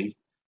with a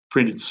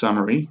printed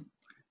summary,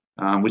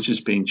 which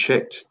has been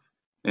checked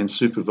and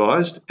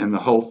supervised, and the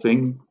whole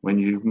thing, when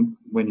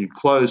you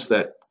close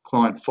that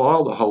client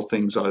file, the whole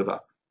thing's over.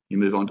 You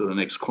move on to the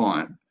next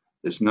client.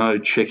 There's no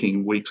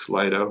checking weeks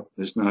later.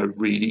 There's no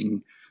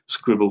reading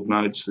scribbled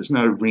notes. There's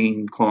no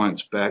ringing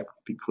clients back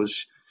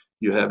because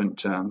you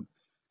haven't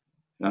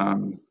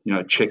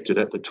checked it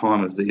at the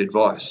time of the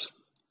advice.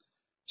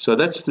 So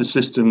that's the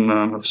system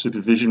of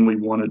supervision we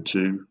wanted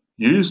to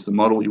use, the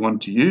model we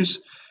wanted to use.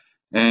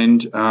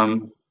 And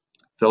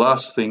the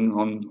last thing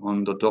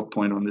on the dot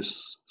point on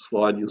this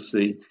slide, you'll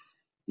see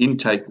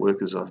intake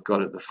workers I've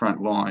got at the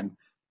front line.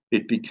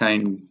 It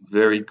became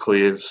very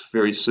clear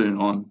very soon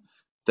on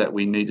that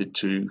we needed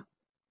to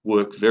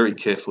work very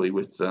carefully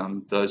with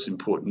those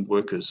important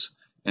workers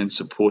and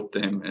support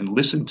them and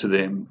listen to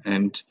them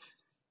and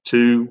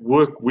to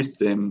work with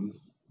them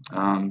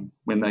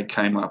when they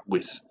came up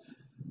with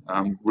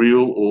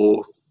real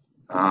or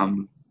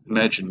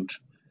imagined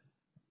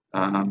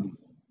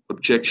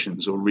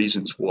objections or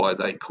reasons why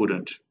they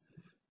couldn't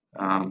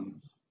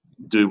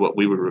do what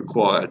we were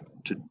required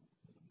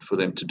for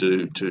them to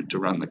do to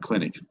run the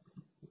clinic.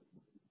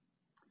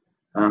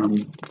 How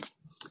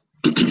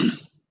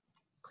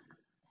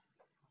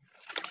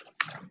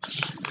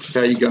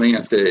are you going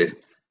out there?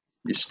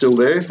 You still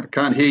there? I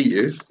can't hear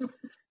you.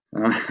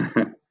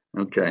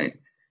 Okay.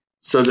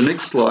 So the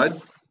next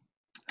slide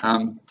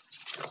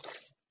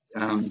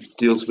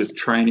deals with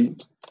training.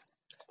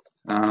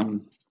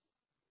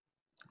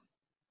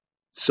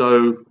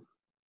 So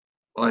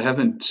I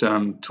haven't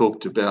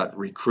talked about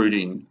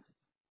recruiting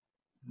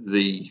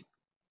the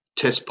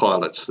test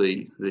pilots,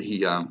 the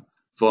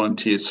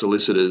volunteer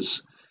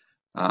solicitors.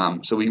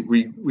 So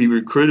we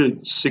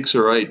recruited 6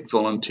 or 8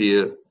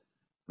 volunteer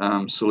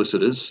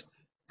solicitors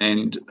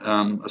and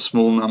a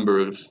small number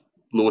of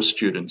law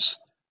students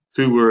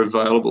who were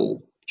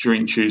available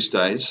during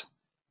Tuesdays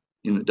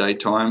in the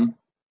daytime.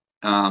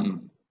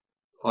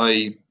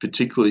 I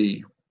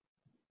particularly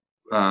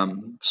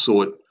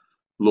sought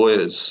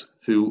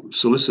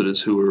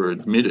solicitors who were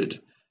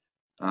admitted.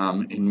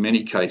 In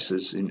many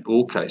cases, in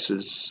all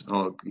cases,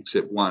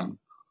 except one,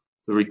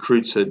 the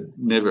recruits had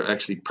never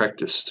actually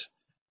practiced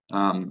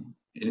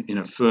in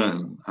a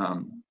firm,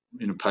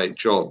 in a paid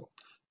job.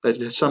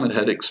 Some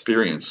had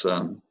experience,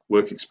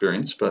 work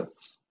experience, but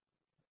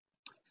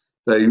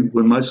they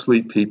were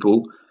mostly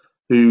people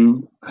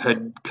who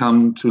had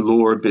come to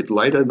law a bit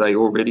later. They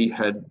already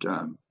had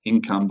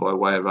income by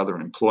way of other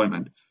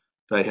employment.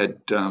 They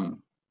had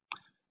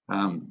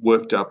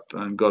worked up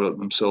and got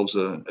themselves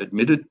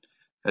admitted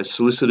as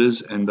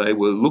solicitors, and they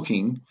were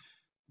looking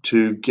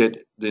to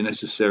get the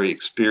necessary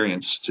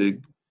experience to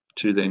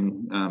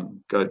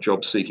then go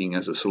job seeking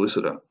as a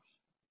solicitor.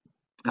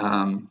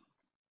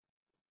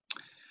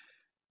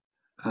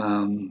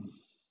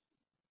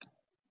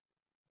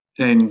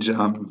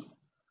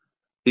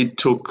 It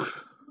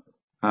took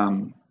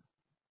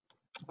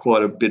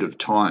quite a bit of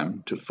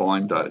time to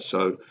find those.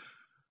 So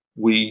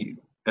we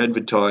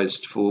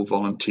advertised for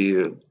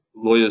volunteer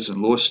lawyers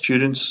and law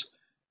students.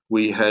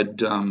 We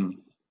had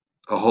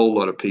a whole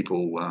lot of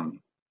people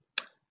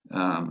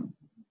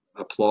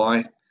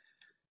apply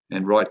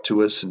and write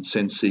to us and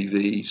send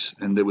CVs,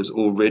 and there was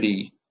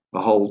already a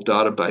whole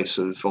database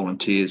of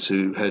volunteers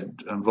who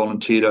had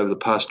volunteered over the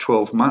past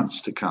 12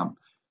 months to come.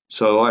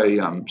 So I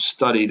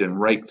studied and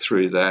raked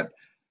through that,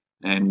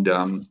 and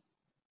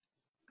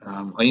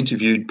I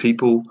interviewed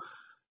people.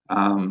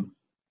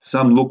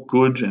 Some looked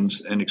good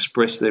and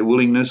expressed their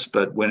willingness,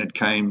 but when it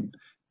came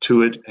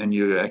to it, and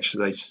you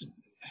actually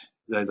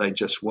they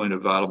just weren't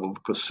available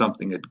because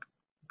something had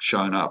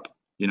shown up.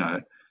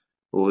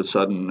 All of a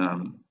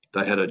sudden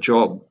they had a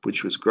job,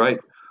 which was great,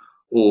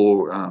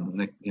 or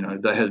they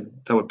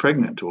were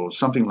pregnant or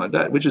something like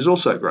that, which is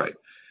also great.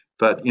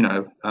 But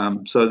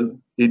so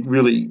it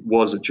really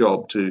was a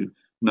job to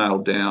nail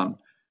down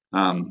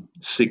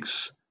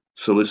 6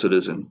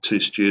 solicitors and 2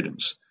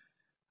 students.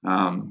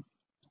 Don't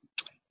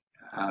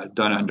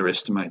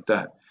underestimate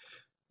that.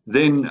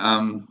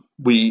 Then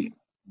we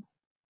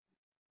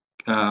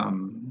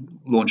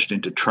launched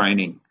into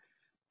training,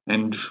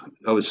 and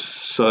I was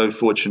so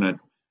fortunate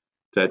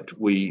that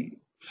we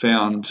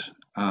found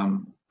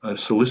a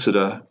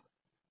solicitor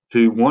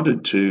who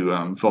wanted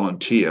to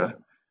volunteer,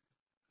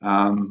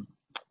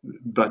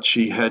 but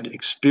she had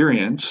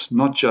experience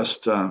not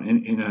just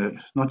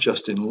not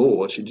just in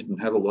law. She didn't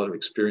have a lot of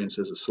experience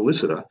as a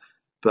solicitor,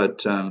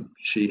 but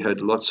she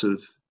had lots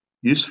of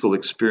useful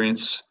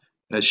experience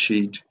as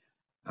she'd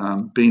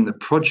been the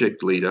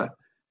project leader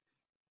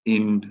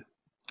in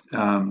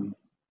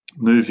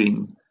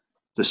moving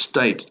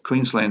the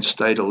Queensland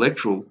State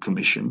Electoral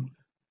Commission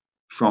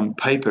from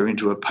paper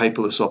into a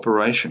paperless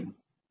operation.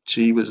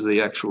 She was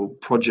the actual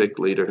project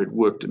leader, had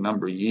worked a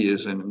number of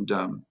years and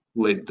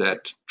led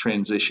that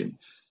transition.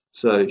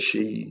 So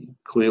she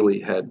clearly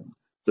had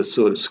the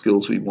sort of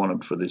skills we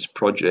wanted for this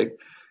project,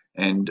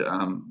 and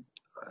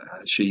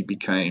she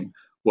became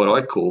what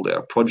I called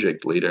our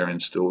project leader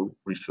and still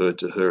refer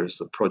to her as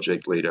the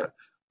project leader.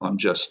 I'm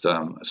just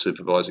a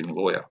supervising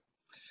lawyer.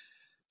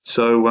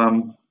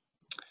 So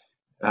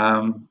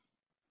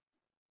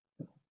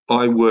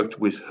I worked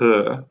with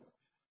her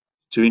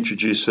to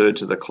introduce her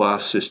to the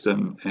class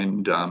system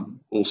and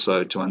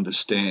also to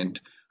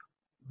understand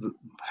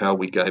how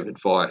we gave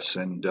advice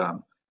and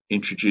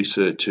introduce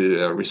her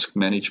to our risk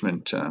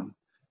management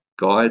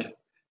guide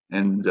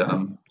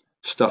and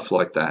stuff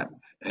like that.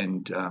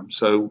 And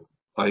so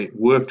I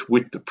worked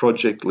with the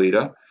project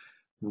leader,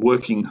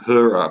 working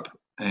her up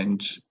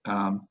and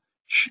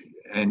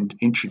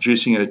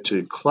introducing her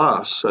to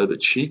class so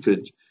that she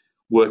could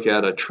work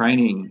out a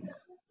training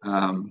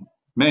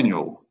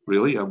manual,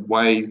 really, a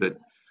way that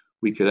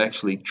we could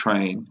actually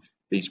train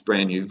these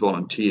brand new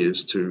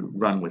volunteers to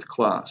run with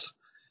class.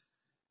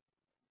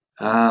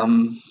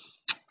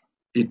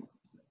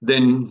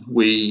 Then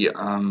we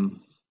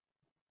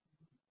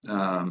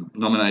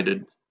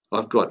nominated,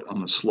 I've got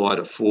on the slide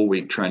a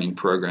 4-week training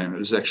program. It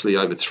was actually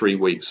over 3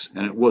 weeks,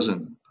 and it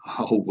wasn't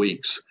whole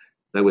weeks.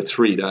 They were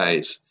 3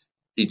 days,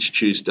 each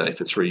Tuesday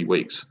for 3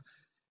 weeks,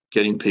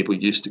 getting people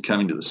used to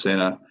coming to the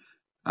centre.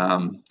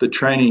 The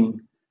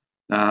training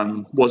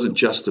wasn't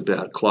just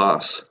about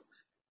class.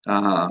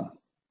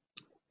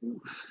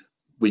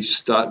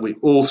 We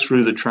all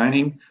through the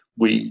training,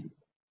 we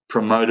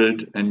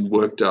promoted and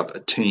worked up a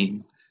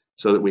team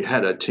so that we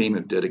had a team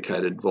of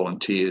dedicated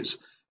volunteers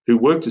who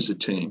worked as a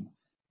team.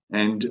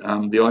 And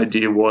the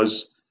idea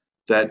was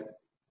that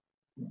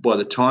by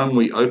the time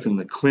we opened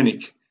the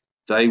clinic,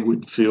 they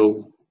would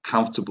feel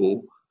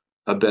comfortable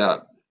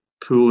about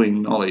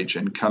pooling knowledge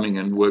and coming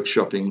and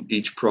workshopping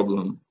each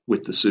problem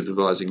with the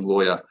supervising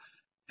lawyer.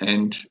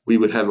 And we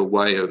would have a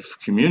way of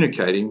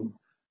communicating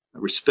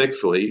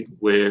respectfully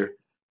where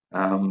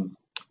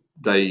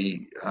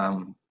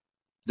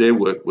their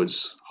work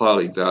was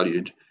highly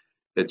valued,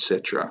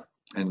 etc.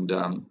 And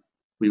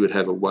we would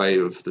have a way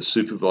of the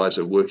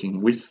supervisor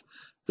working with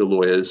the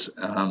lawyers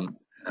and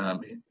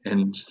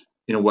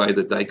in a way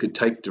that they could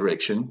take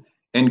direction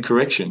and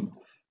correction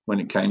when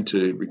it came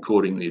to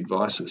recording the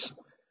advices.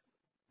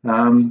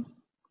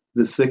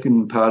 The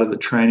second part of the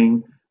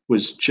training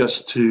was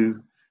just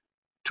to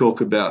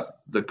talk about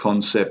the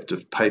concept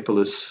of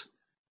paperless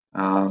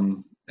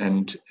and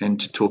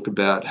to talk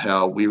about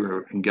how we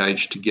were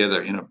engaged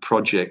together in a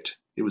project.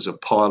 It was a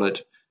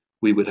pilot.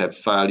 We would have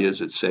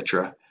failures,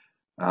 etc.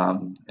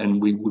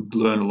 And we would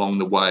learn along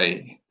the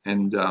way,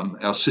 and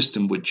our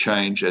system would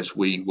change as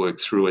we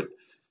worked through it.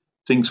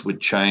 Things would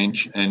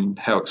change, and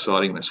how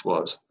exciting this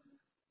was.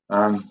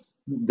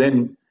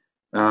 Then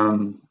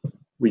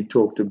we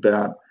talked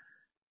about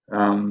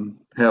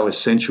how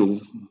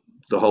essential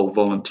the whole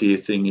volunteer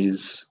thing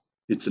is.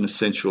 It's an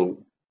essential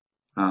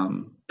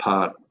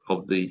part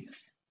of the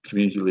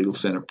Community Legal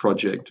Centre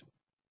project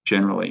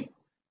generally.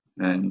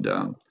 And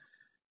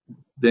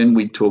then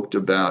we talked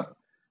about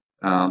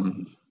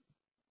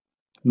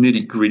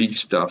nitty-gritty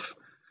stuff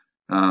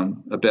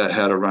about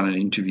how to run an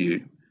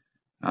interview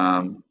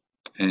and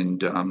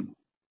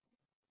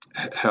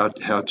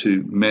how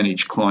to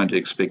manage client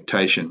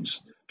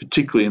expectations,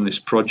 particularly in this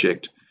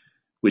project,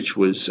 which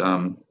was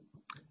to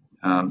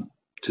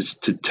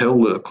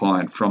tell the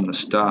client from the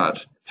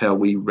start how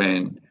we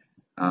ran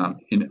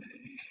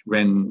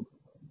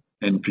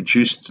and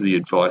produced the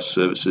advice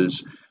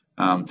services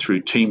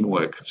through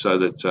teamwork, so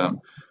that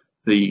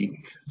the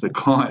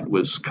client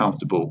was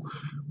comfortable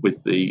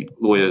with the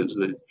lawyers,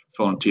 the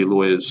volunteer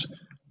lawyers,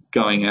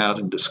 going out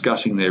and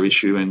discussing their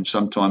issue, and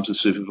sometimes a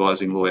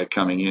supervising lawyer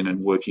coming in and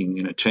working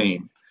in a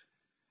team.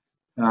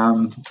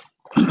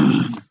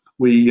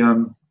 We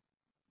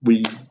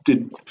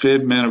did a fair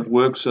amount of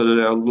work so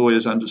that our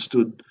lawyers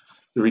understood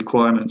the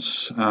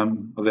requirements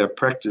of our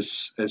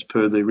practice as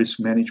per the risk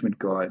management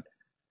guide.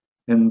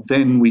 And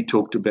then we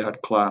talked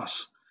about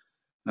class.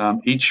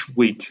 Each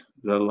week,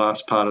 the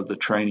last part of the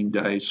training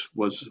days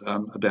was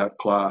about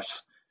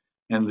class.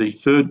 And the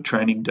third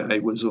training day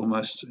was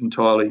almost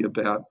entirely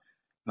about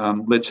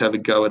let's have a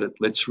go at it,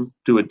 let's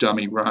do a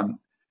dummy run.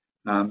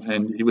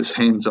 And it was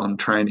hands-on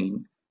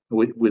training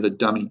with a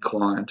dummy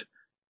client.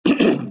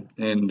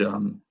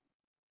 And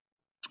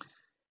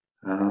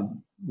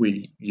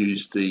we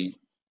used the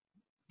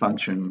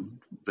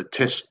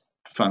test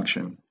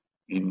function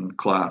in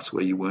class,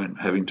 where you weren't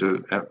having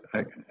to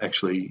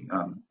actually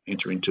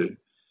enter in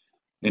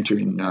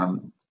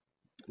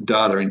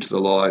data into the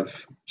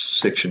live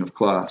section of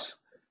class.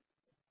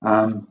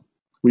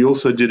 We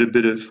also did a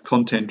bit of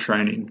content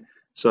training.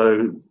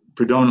 So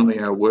predominantly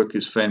our work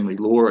is family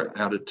law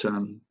out at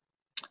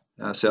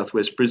South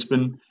West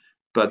Brisbane,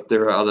 but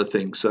there are other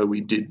things. So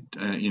we did,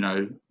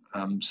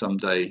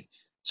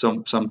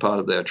 some part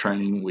of our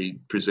training we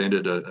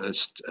presented a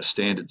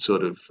standard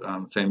sort of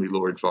family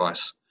law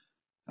advice,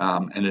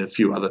 and a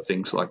few other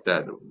things like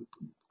that,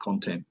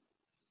 content.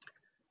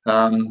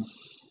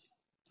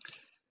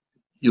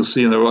 You'll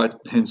see on the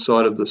right-hand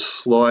side of the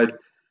slide,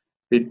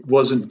 it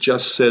wasn't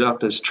just set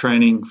up as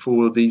training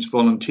for these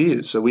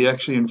volunteers. So we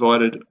actually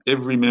invited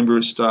every member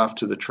of staff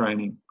to the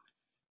training,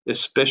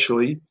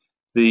 especially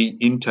the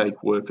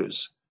intake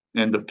workers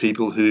and the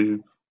people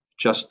who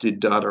just did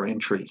data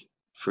entry,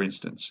 for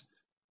instance.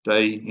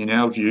 They, in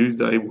our view,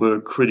 they were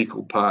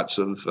critical parts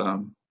of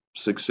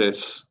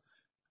success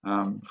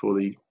for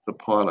the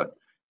pilot.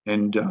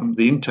 And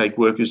the intake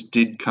workers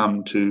did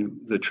come to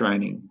the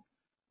training.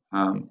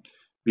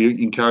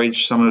 We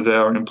encouraged some of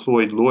our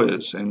employed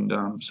lawyers,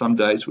 and some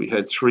days we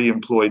had 3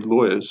 employed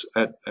lawyers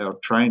at our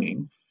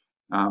training,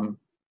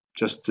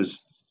 just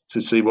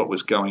to see what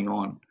was going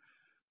on.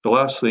 The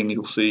last thing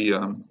you'll see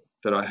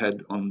that I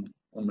had on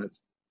the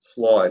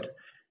slide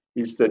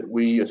is that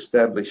we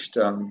established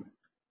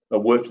a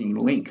working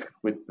link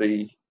with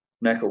the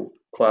NACL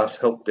class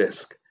help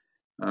desk.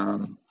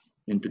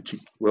 In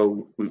particular,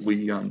 well,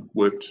 we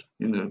worked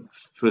in the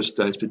first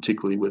days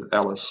particularly with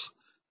Alice,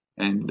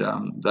 and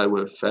they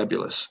were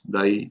fabulous.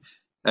 They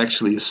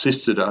actually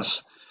assisted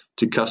us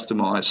to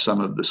customise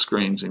some of the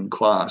screens in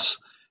class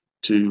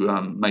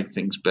to make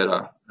things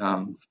better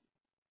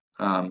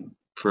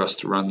for us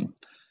to run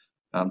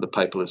the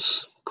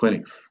paperless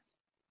clinics.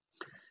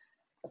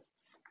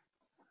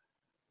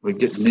 We're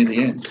getting near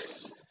the end.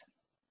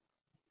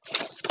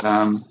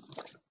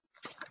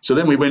 So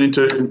then we went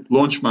into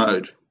launch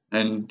mode,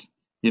 and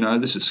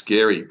this is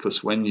scary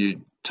because when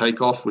you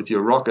take off with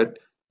your rocket,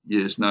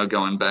 there's no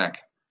going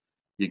back.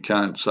 You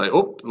can't say,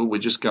 oh, we're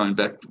just going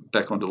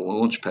back onto the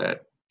launch pad.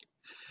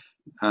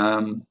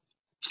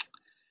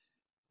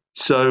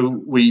 So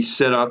we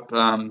set up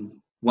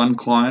one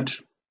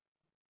client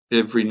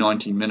every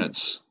 90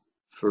 minutes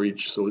for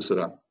each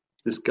solicitor.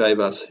 This gave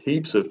us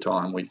heaps of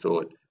time, we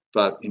thought,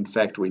 but in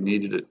fact we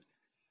needed it.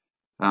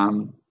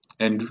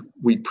 And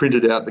we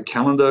printed out the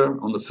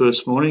calendar on the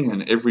first morning,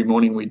 and every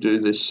morning we do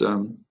this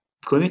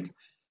clinic,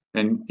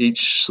 and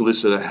each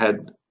solicitor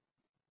had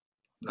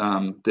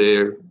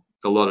their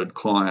allotted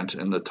client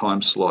and the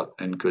time slot,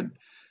 and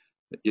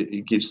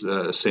it gives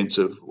a sense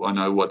of, I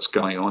know what's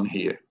going on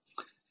here.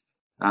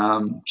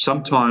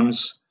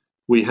 Sometimes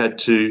we had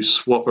to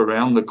swap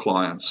around the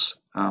clients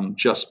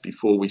just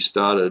before we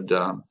started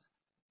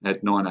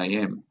at 9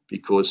 a.m.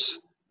 because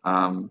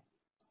for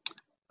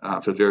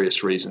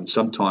various reasons.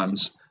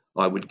 Sometimes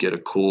I would get a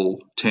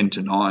call 10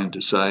 to 9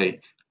 to say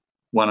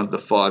one of the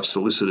 5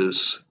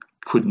 solicitors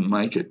couldn't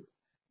make it,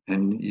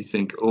 and you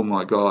think, oh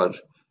my God.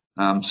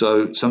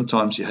 So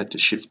sometimes you had to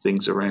shift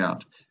things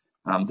around.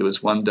 There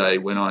was one day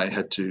when I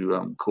had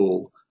to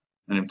call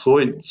an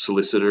employed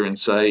solicitor and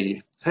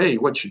say, hey,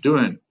 what you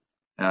doing?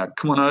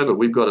 Come on over,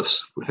 we got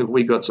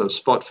a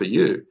spot for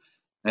you.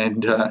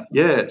 And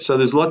so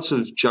there's lots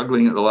of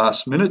juggling at the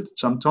last minute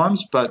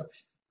sometimes, but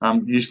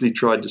usually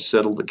tried to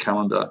settle the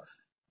calendar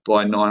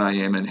by 9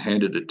 a.m. and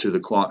handed it to the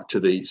client, to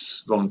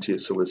these volunteer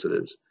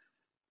solicitors.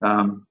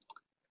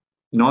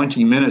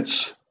 90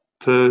 minutes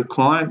per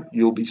client,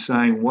 you'll be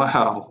saying,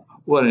 wow,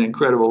 what an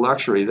incredible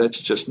luxury.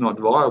 That's just not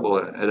viable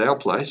at our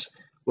place.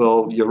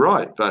 Well, you're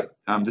right, but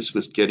this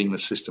was getting the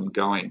system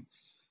going.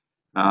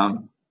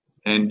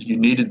 And you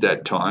needed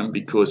that time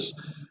because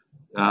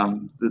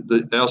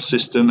our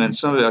system and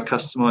some of our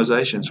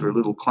customizations were a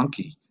little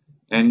clunky.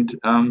 And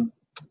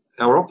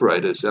our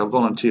operators, our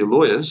volunteer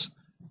lawyers,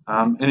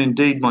 and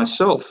indeed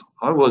myself,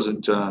 I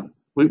wasn't,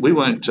 we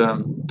weren't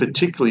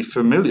particularly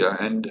familiar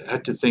and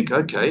had to think,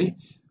 okay,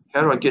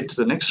 how do I get to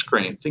the next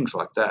screen? Things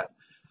like that.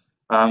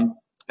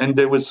 And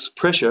there was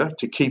pressure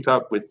to keep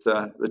up with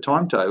the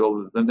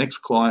timetable. The next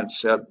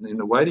client's out in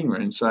the waiting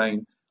room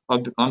saying,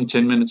 I'm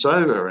 10 minutes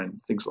over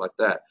and things like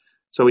that.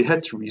 So we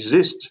had to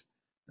resist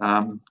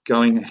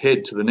going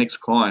ahead to the next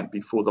client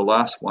before the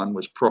last one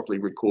was properly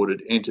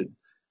recorded, entered,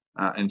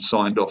 and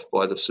signed off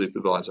by the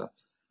supervisor.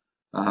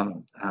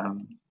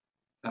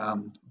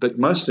 But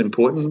most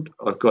important,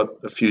 I've got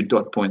a few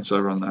dot points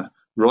over on the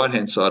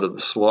right-hand side of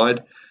the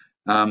slide.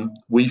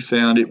 We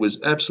found it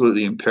was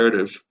absolutely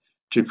imperative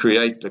to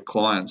create the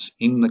clients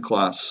in the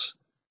class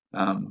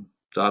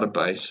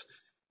database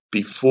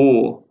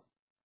before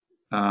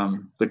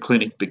the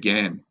clinic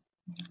began.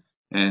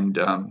 And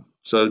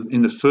so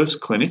in the first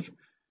clinic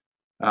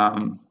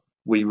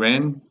we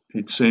ran,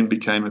 it soon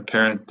became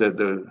apparent that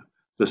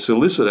the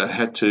solicitor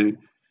had to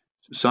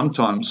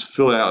sometimes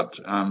fill out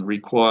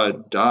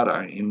required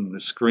data in the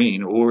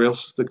screen, or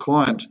else the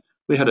client,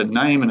 we had a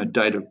name and a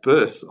date of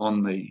birth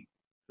on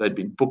they'd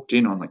been booked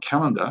in on the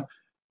calendar,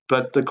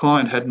 but the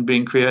client hadn't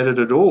been created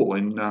at all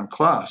in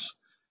class.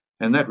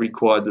 And that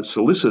required the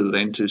solicitor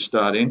then to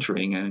start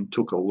entering, and it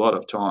took a lot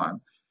of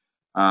time.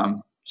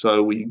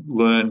 So we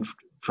learned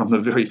from the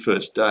very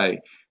first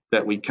day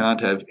that we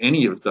can't have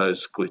any of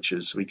those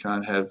glitches. We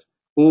can't have,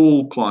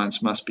 all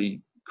clients must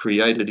be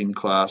created in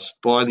class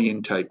by the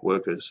intake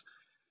workers.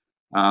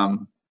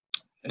 The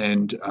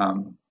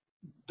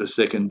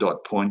second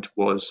dot point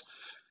was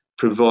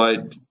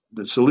provide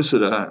the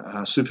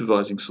solicitor,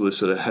 supervising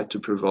solicitor, had to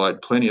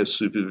provide plenty of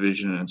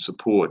supervision and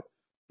support.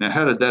 Now,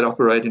 how did that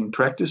operate in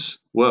practice?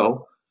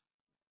 Well,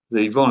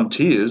 the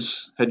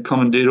volunteers had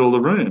commandeered all the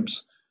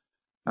rooms.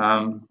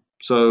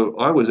 So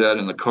I was out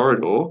in the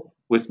corridor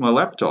with my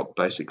laptop,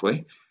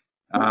 basically,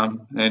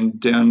 and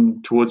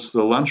down towards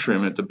the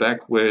lunchroom at the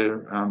back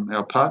where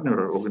our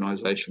partner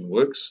organisation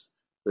works,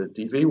 the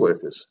DV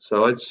workers.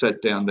 So I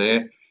sat down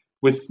there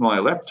with my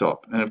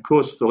laptop, and of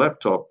course the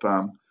laptop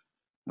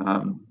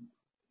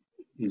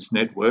is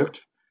networked,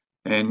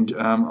 and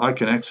I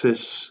can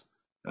access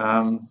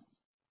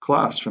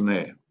class from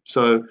there.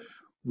 So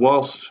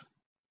whilst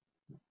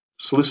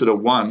Solicitor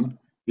 1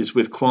 is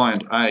with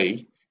client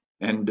A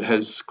and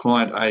has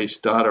client A's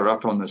data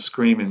up on the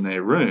screen in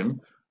their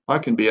room, I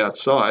can be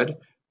outside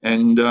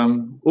and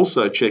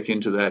also check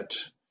into that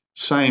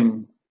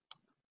same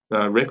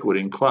record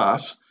in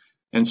class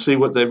and see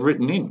what they've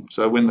written in.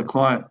 So when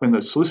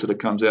the solicitor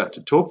comes out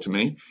to talk to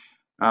me,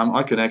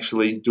 I can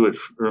actually do it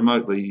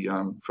remotely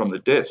from the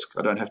desk.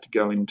 I don't have to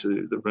go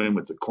into the room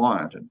with the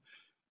client.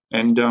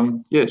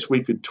 And yes,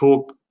 we could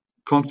talk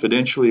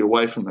confidentially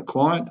away from the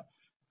client,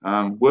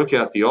 work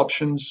out the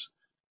options,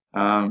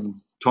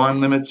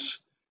 time limits,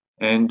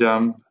 and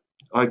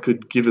I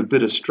could give a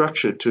bit of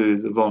structure to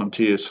the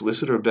volunteer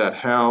solicitor about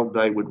how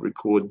they would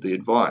record the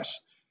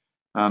advice.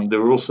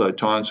 There were also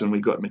times when we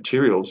got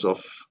materials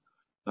off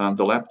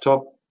the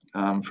laptop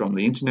from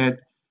the internet,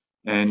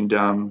 and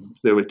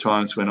there were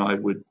times when I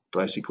would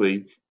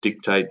basically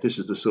dictate, this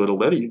is the sort of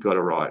letter you've got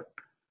to write.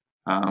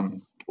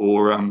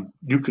 Or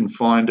you can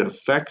find a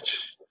fact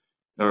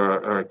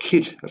or a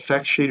kit, a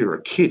fact sheet or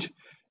a kit.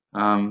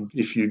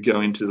 If you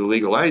go into the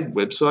legal aid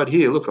website,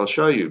 here, look, I'll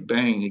show you.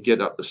 Bang, you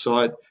get up the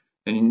site,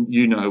 and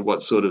you know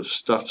what sort of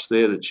stuff's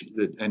there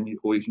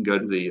or you can go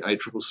to the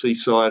ACCC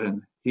site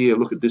and here,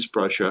 look at this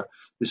brochure.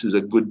 This is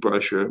a good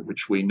brochure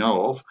which we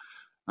know of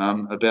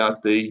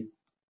about the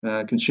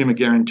consumer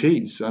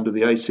guarantees under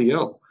the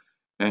ACL,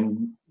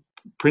 and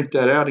print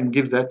that out and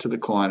give that to the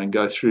client and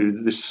go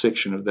through this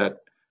section of that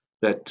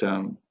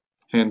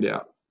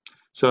handout.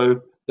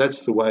 So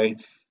that's the way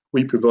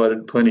we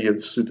provided plenty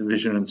of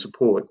supervision and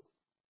support.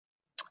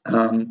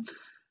 And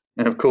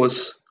of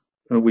course,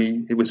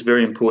 it was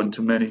very important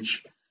to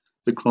manage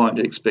the client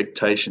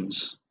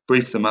expectations,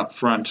 brief them up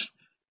front,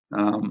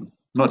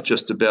 not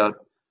just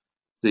about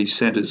the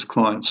centre's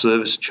client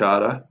service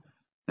charter,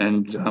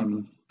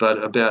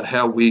 but about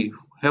how we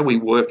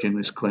work in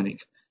this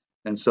clinic,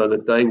 and so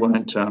that they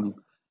weren't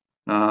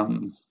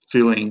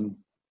feeling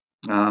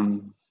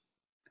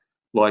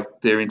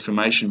like their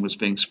information was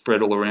being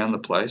spread all around the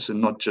place, and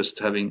not just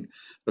having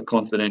a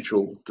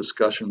confidential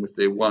discussion with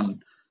their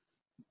one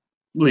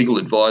legal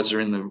advisor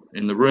in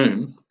the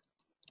room,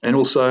 and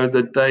also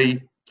that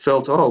they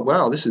felt, oh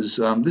wow, this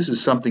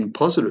is something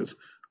positive.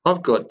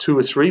 I've got 2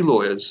 or 3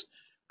 lawyers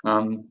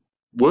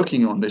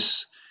working on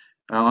this.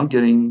 I'm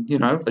getting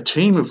a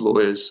team of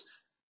lawyers,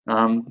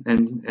 oh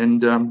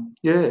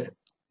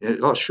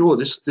sure,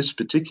 this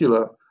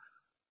particular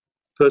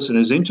person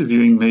who's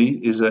interviewing me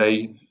is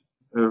a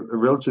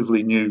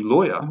relatively new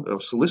lawyer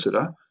or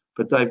solicitor,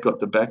 but they've got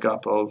the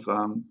backup of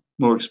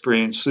more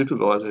experienced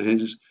supervisor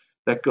who's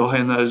that guy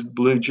in those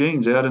blue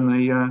jeans out in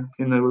the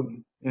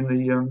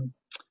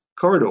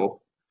corridor,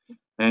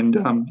 and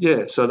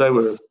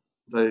so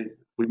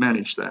we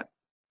managed that.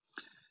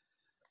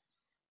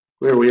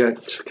 Where are we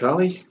at,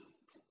 Carly?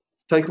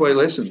 Takeaway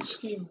lessons.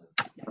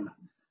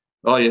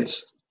 Oh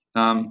yes.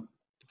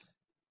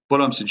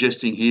 What I'm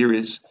suggesting here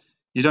is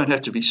you don't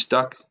have to be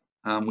stuck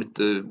with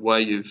the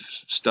way you've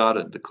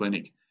started the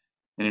clinic,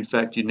 and in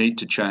fact you need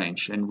to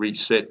change and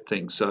reset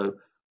things. So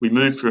we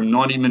moved from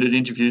 90-minute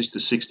interviews to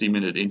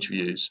 60-minute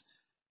interviews.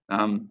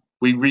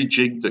 We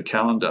rejigged the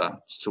calendar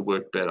to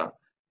work better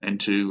and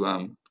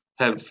to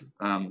have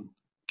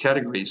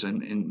categories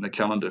in the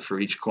calendar for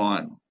each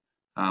client,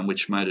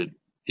 which made it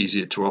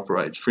easier to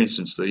operate. For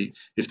instance,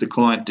 if the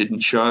client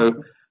didn't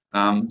show,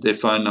 their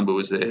phone number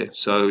was there.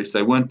 So if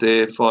they weren't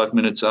there 5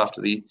 minutes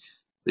after the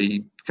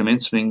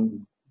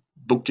commencement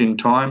booked in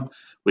time,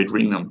 we'd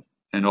ring them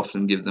and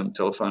often give them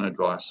telephone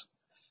advice.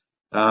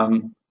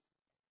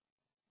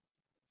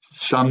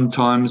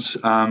 Sometimes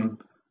our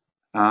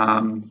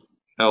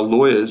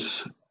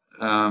lawyers,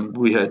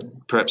 we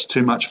had perhaps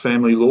too much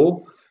family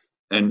law,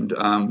 and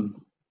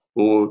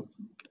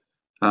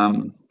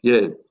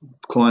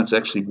clients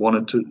actually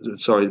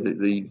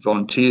the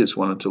volunteers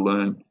wanted to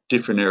learn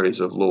different areas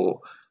of law,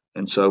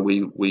 and so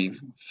we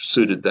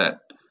suited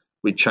that.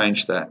 We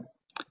changed that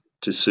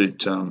to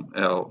suit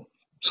our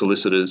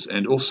solicitors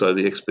and also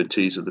the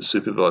expertise of the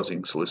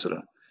supervising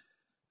solicitor.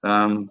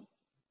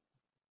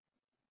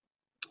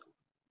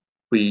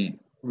 We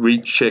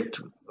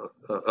rechecked.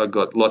 I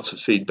got lots of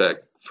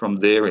feedback from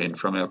their end,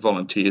 from our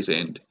volunteers'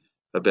 end,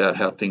 about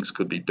how things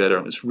could be better.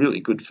 It was really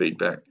good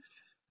feedback.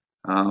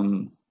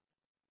 I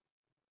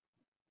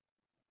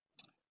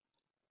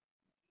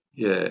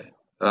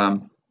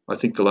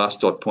think the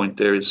last dot point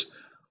there is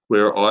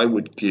where I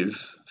would give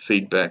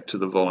feedback to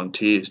the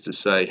volunteers to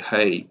say,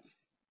 hey,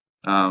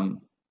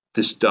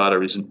 this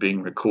data isn't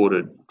being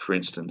recorded, for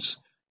instance.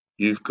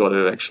 You've got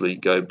to actually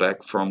go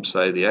back from,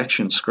 say, the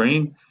action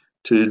screen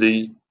to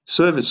the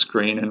service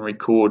screen and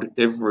record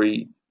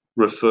every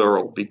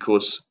referral,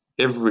 because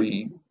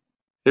every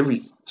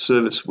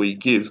service we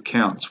give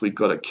counts. We've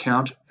got to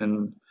count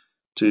and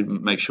to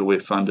make sure we're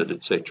funded,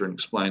 etc., and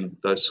explain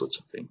those sorts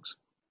of things.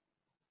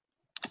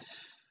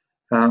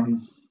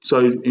 So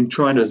in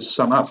trying to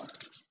sum up,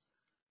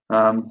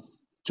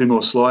 2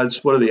 more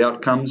slides. What are the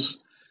outcomes?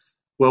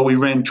 Well, we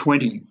ran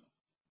 20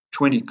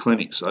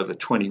 clinics over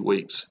 20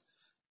 weeks.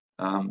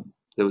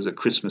 There was a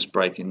Christmas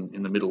break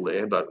in the middle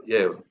there, but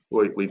yeah,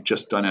 we've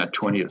just done our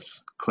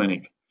 20th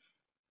clinic.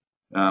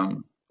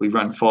 We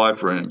run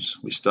 5 rooms.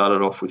 We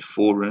started off with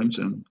 4 rooms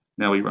and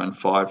now we run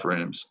 5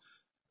 rooms.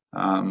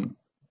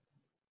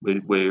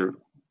 We're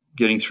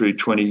getting through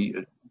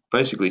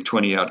basically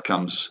 20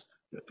 outcomes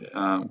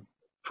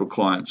for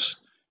clients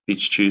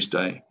each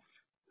Tuesday.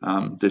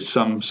 There's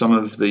some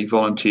of the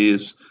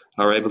volunteers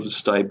are able to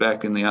stay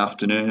back in the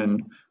afternoon,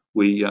 and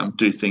we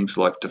do things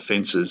like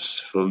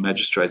defences for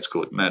magistrates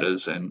court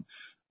matters and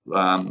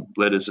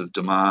letters of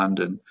demand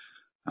and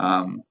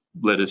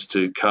letters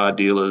to car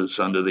dealers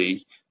under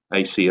the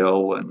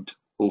ACL and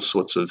all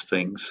sorts of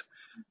things.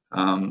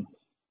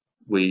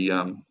 We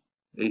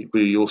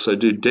also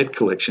do debt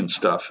collection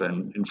stuff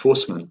and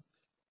enforcement.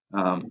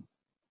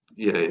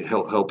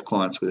 Help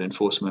clients with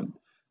enforcement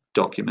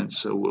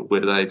documents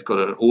where they've got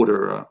an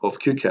order of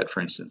QCAT,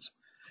 for instance.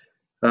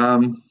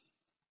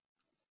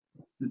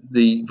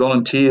 The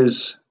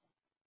volunteers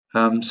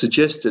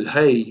suggested,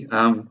 hey,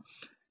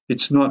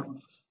 it's not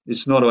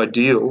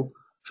ideal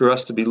for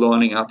us to be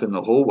lining up in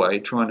the hallway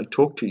trying to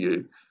talk to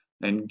you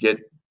and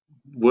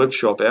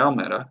workshop our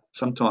matter.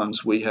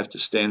 Sometimes we have to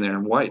stand there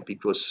and wait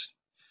because,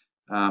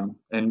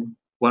 and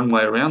one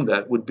way around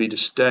that would be to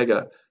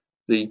stagger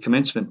the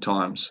commencement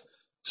times.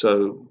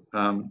 So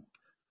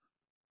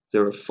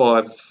there are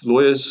 5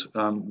 lawyers.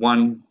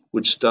 One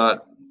would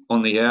start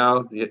on the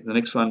hour, the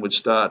next one would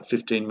start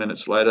 15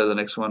 minutes later, the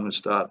next one would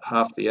start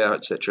half the hour,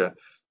 etc.,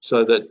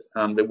 so that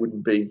there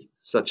wouldn't be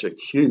such a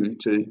queue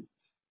to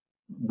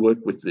work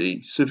with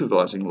the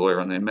supervising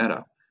lawyer on their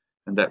matter,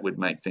 and that would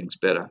make things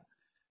better.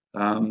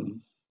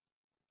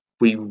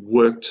 We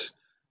worked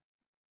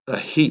a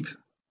heap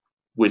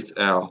with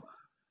our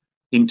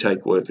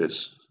intake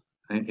workers.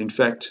 In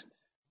fact,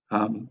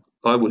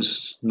 I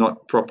was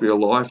not properly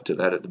alive to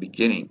that at the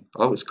beginning.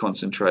 I was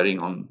concentrating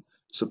on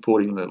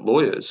supporting the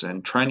lawyers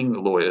and training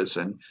the lawyers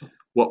and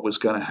what was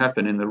going to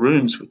happen in the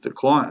rooms with the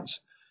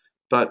clients.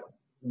 But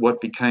what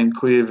became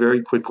clear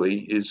very quickly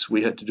is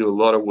we had to do a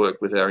lot of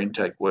work with our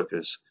intake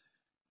workers,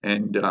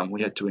 and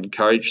we had to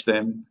encourage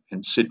them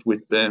and sit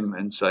with them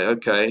and say,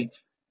 okay,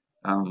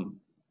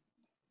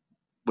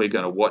 we're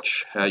going to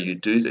watch how you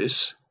do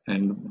this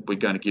and we're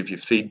going to give you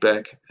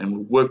feedback, and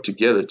we'll work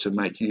together to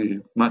make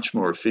you much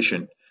more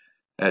efficient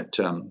at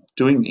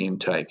doing the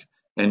intake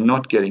and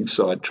not getting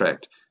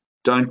sidetracked.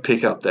 Don't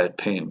pick up that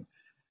pen.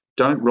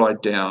 Don't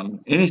write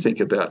down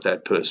anything about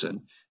that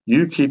person.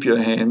 You keep your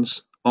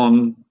hands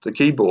on the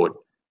keyboard.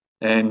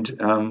 And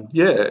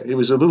it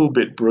was a little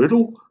bit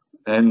brutal,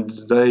 and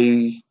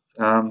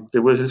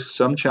there were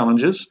some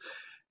challenges,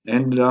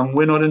 and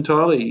we're not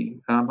entirely,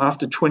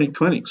 after 20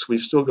 clinics,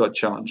 we've still got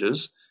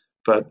challenges,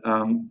 but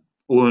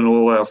all in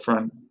all, our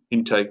front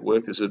intake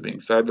workers have been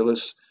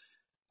fabulous.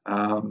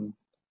 And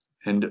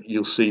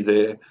you'll see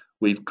there,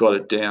 we've got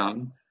it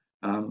down.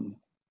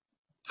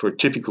 For a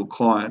typical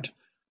client,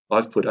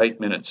 I've put 8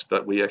 minutes,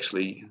 but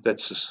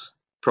that's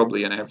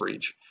probably an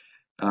average.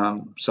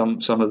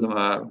 Some of them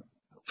are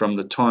from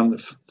the time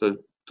the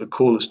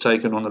call is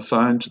taken on the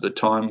phone to the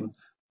time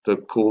the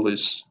call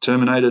is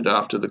terminated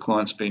after the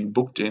client's been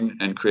booked in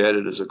and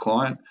created as a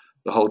client.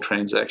 The whole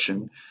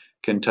transaction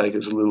can take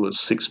as little as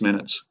 6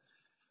 minutes.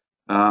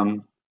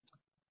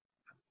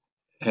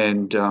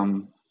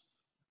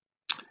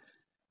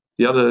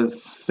 The other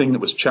thing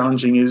that was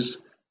challenging is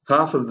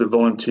half of the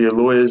volunteer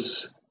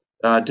lawyers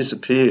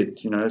disappeared.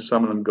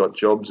 Some of them got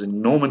jobs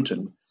in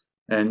Normanton,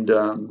 and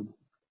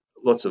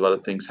lots of other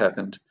things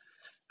happened.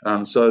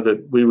 So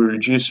that we were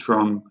reduced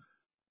from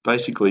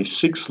basically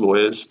 6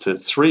 lawyers to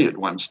 3 at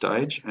one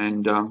stage,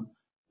 and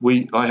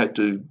I had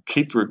to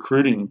keep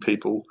recruiting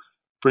people,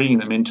 bringing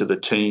them into the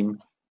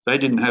team. They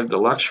didn't have the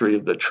luxury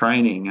of the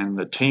training and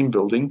the team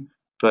building,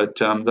 but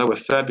they were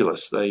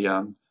fabulous.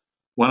 One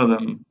of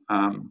them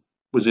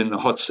was in the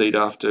hot seat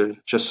after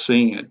just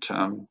seeing it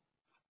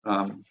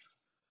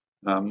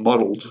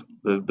modelled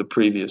the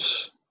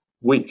previous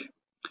week.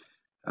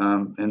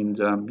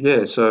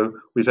 So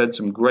we've had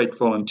some great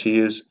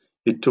volunteers.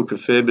 It took a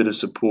fair bit of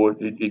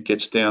support. It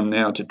gets down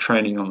now to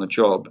training on the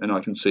job, and I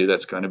can see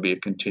that's going to be a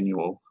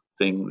continual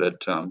thing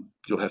that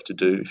you'll have to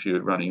do if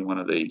you're running one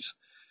of these.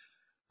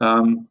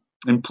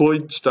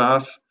 Employed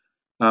staff,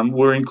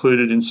 were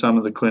included in some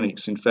of the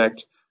clinics. In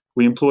fact,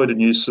 we employed a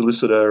new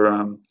solicitor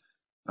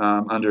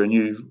under a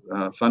new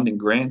funding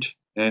grant,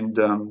 and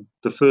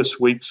the first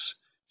weeks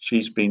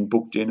she's been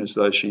booked in as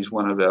though she's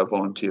one of our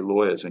volunteer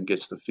lawyers and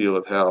gets the feel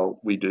of how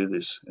we do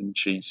this. And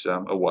she's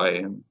away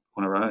and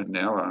on her own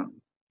now,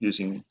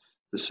 using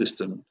the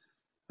system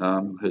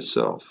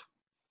herself.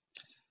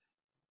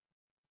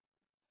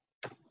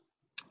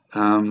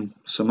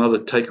 Some other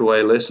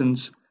takeaway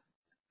lessons.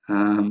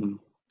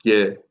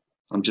 Yeah,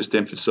 I'm just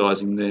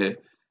emphasising there.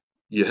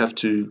 You have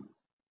to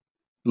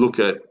look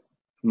at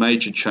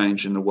major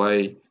change in the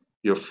way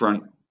your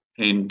front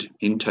end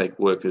intake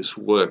workers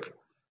work,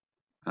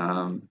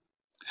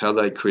 how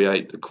they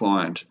create the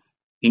client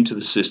into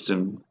the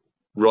system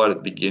right at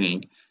the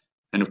beginning.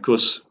 And of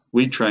course,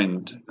 we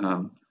trained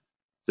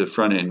the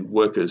front end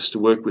workers to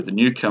work with the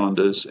new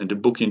calendars and to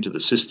book into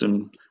the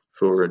system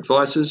for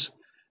advices.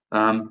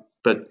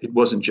 But it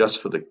wasn't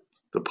just for the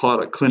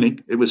pilot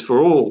clinic, it was for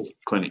all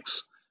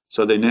clinics.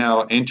 So they're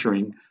now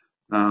entering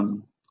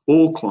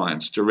all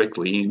clients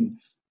directly in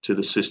to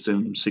the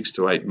system. 6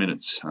 to 8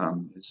 minutes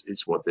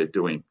is what they're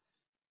doing.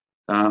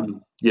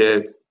 Yeah,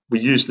 we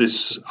use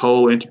this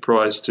whole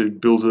enterprise to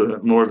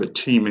build more of a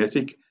team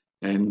ethic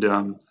and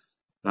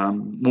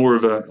more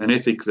of an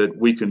ethic that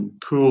we can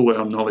pool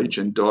our knowledge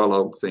and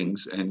dialogue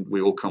things, and we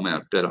all come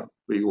out better.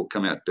 We all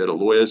come out better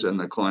lawyers, and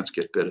the clients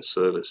get better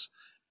service.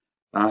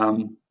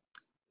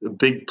 The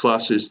big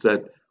plus is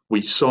that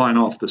we sign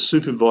off. The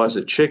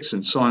supervisor checks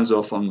and signs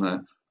off on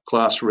the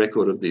class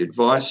record of the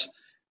advice.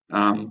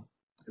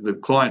 The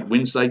client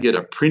wins. They get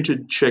a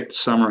printed, checked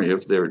summary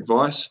of their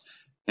advice,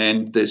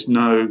 and there's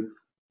no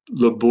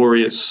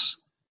laborious,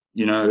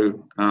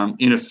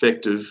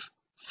 ineffective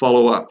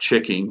follow-up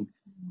checking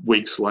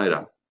weeks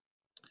later.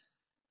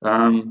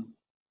 Here,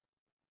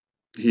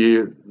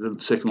 the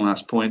second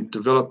last point,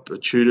 develop a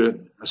tutor,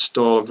 a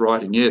style of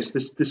writing. Yes,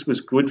 this was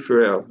good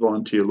for our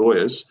volunteer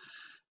lawyers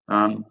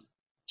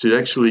to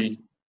actually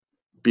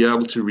be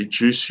able to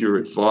reduce your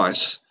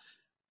advice,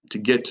 to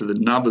get to the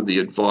nub of the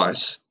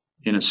advice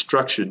in a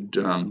structured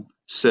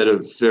set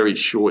of very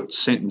short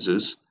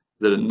sentences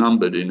that are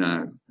numbered in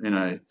a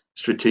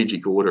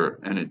strategic order,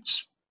 and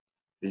it's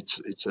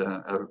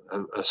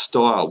a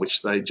style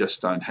which they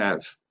just don't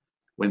have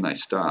when they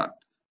start.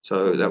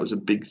 So that was a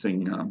big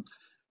thing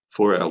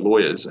for our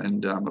lawyers,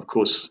 and of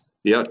course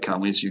the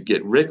outcome is you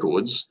get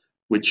records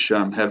which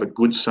have a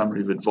good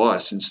summary of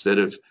advice instead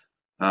of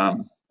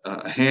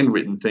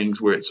handwritten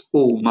things where it's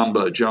all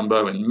mumbo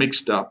jumbo and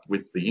mixed up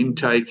with the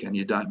intake, and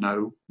you don't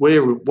know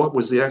what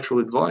was the actual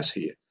advice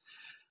here.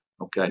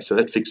 Okay, so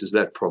that fixes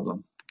that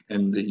problem,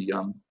 and the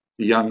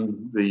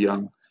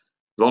young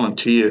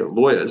volunteer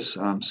lawyers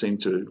seem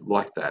to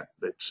like that.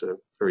 That's a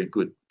very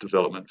good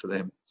development for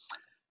them.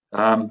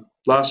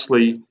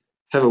 Lastly,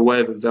 have a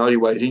way of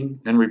evaluating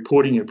and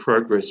reporting your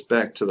progress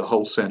back to the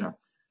whole centre.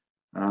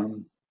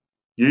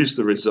 Use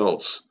the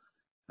results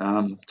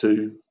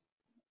to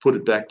put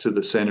it back to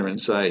the centre and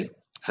say,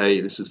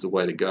 hey, this is the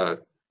way to go,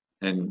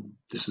 and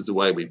this is the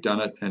way we've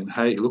done it, and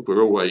hey, look,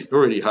 we're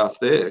already half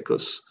there,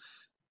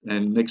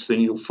 and next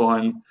thing you'll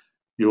find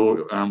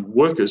your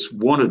workers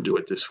want to do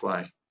it this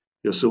way.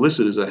 Your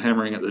solicitors are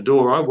hammering at the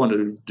door, I want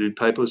to do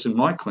paperless in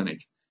my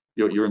clinic,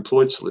 your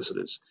employed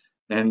solicitors,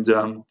 and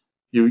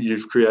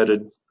you've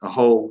created a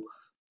whole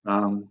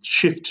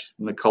shift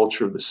in the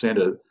culture of the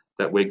centre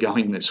that we're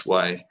going this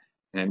way,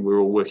 and we're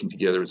all working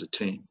together as a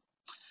team.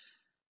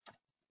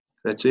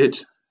 That's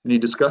it. Any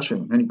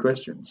discussion? Any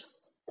questions?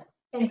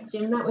 Thanks,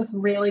 Jim. That was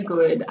really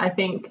good. I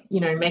think,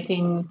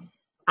 making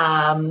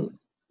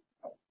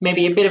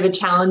maybe a bit of a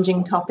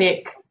challenging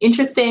topic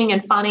interesting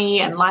and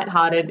funny and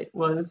lighthearted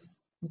was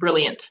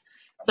brilliant.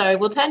 So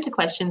we'll turn to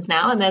questions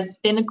now, and there's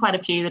been quite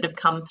a few that have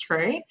come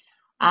through.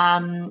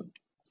 I'll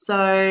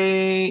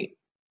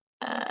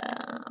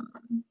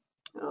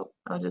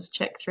just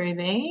check through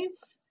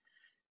these.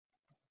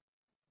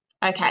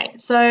 Okay,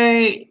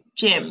 so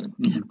Jim,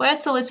 were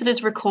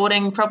solicitors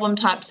recording problem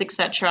types,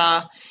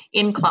 etc.,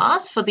 in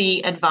class for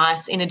the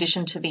advice in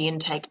addition to the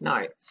intake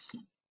notes?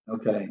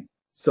 Okay,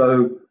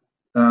 so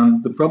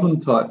the problem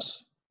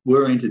types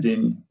were entered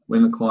in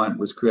when the client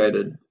was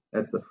created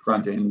at the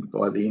front end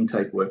by the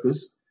intake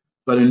workers,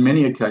 but in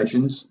many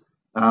occasions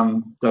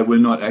they were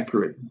not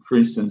accurate. For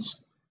instance,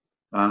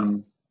 I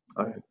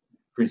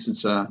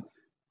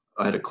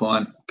had a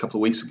client a couple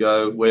of weeks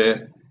ago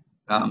where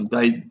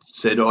they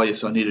said, oh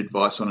yes, I need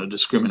advice on a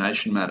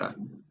discrimination matter.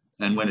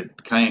 And when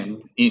it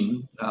came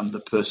in,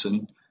 the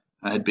person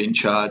had been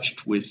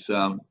charged with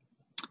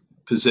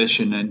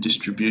possession and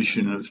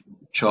distribution of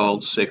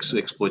child sex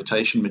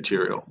exploitation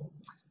material.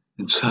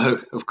 And so,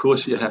 of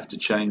course, you have to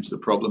change the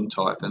problem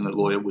type, and the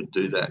lawyer would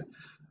do that.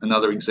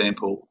 Another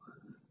example,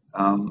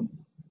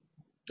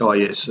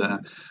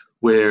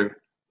 where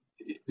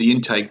the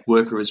intake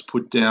worker has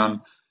put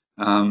down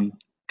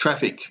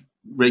traffic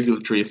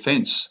regulatory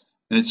offence,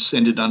 and it's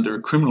entered under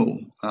a criminal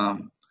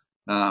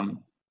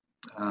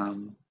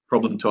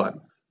problem type,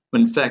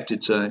 when in fact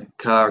it's a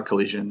car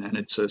collision and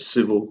it's a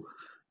civil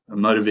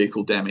motor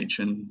vehicle damage,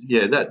 and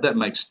yeah, that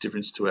makes a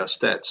difference to our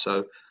stats.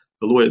 So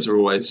the lawyers are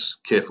always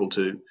careful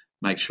to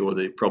make sure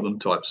the problem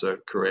types are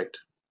correct.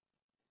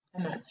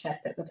 And that's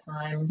checked at the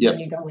time Yep. when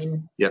you go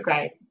in. Yep.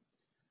 Great.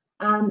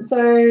 So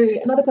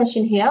another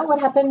question here. What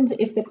happened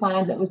if the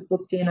client that was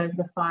booked in over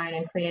the phone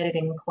and created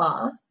in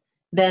class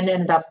then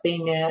ended up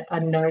being a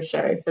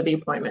no-show for the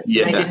appointment?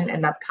 So they didn't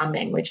end up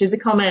coming, which is a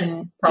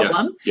common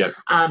problem,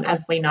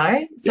 as we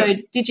know. So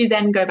did you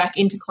then go back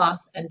into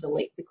class and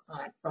delete the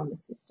client from the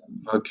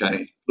system?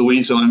 Okay.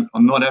 Louise, I'm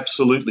not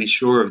absolutely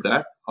sure of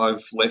that.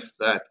 I've left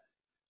that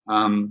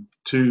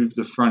to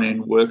the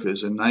front-end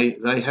workers, and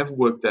they have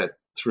worked that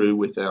through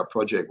with our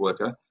project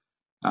worker.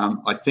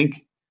 I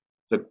think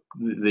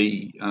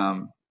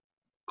the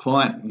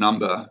client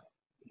number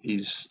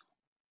is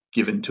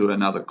given to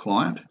another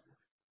client.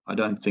 I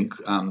don't think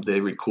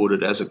they're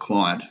recorded as a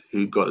client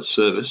who got a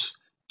service,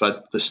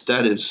 but the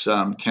stat is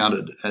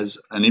counted as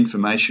an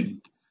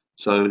information,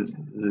 so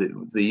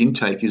the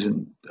intake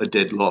isn't a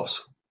dead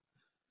loss.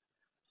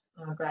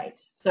 Oh, great.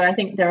 So I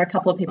think there are a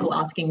couple of people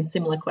asking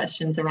similar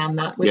questions around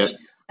that, which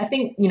I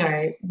think,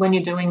 when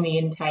you're doing the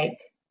intake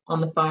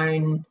on the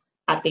phone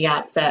at the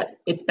outset,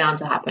 it's bound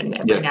to happen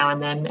every now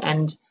and then.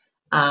 And,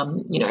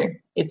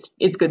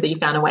 it's good that you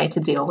found a way to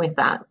deal with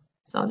that.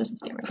 So I'll just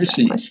get rid of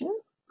that question.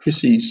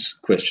 Chrissy's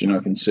question I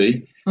can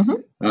see.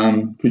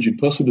 Mm-hmm. Could you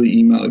possibly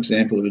email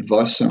example of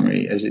advice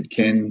summary as it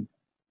can,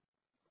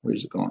 where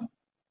is it gone?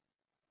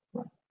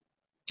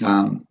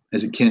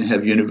 As it can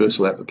have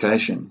universal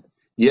application.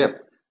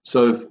 Yep.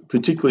 So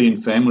particularly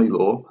in family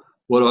law,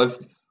 what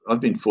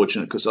I've been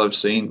fortunate because I've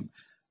seen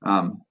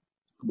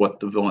what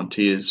the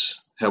volunteers,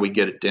 how we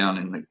get it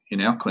down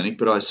in our clinic,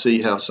 but I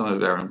see how some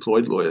of our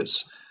employed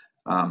lawyers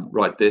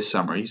write their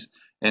summaries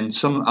and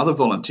some other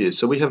volunteers.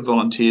 So we have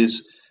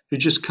volunteers who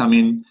just come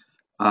in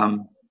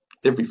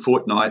every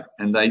fortnight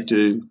and they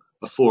do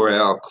a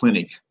 4-hour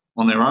clinic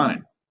on their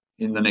own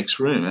in the next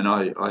room, and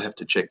I have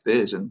to check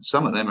theirs. And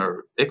some of them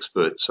are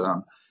experts,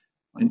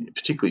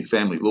 particularly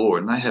family law,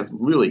 and they have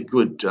really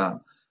good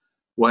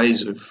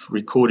ways of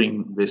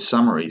recording their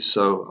summaries.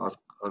 So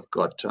I've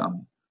got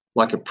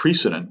like a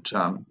precedent.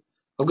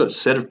 I've got a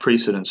set of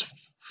precedents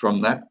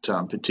from that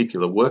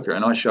particular worker,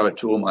 and I show it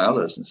to all my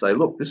others and say,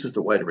 look, this is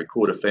the way to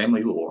record a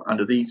family law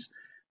under these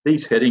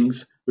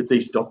headings with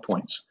these dot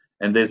points,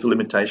 and there's the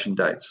limitation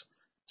dates.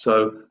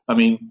 So, I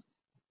mean,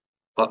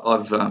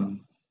 I've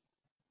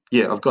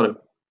got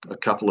a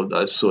couple of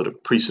those sort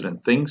of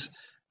precedent things.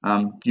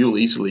 You'll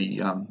easily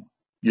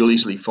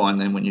find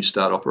them when you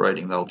start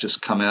operating. They'll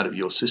just come out of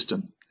your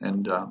system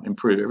and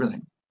improve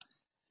everything.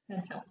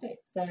 Fantastic.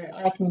 So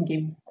I can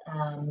give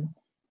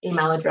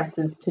email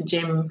addresses to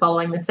Jim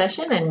following the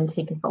session, and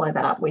he can follow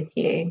that up with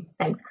you.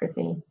 Thanks,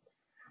 Chrissy.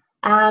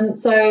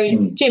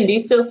 Jim, do you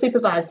still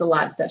supervise the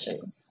live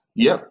sessions?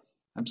 Yep,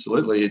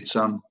 absolutely. It's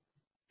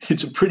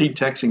a pretty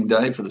taxing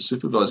day for the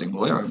supervising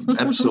lawyer. I'm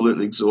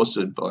absolutely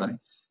exhausted by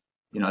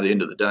the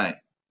end of the day.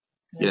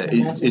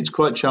 It's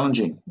quite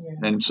challenging.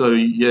 And so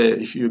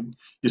if your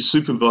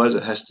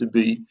supervisor has to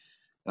be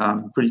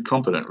pretty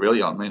competent,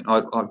 really. I mean,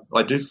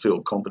 I do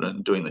feel competent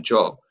in doing the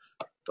job,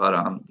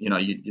 but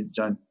you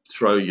don't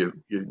throw your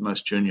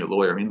most junior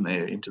lawyer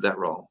into that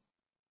role.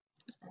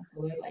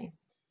 Absolutely.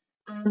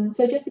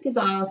 So Jessica's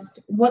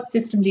asked, what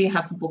system do you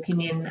have for booking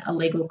in a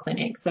legal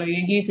clinic? So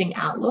you're using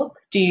Outlook.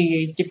 Do you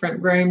use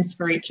different rooms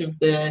for each of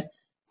the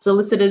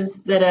solicitors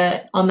that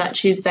are on that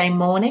Tuesday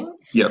morning?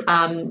 Yep.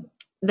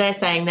 They're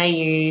saying they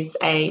use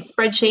a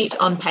spreadsheet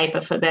on paper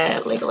for their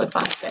legal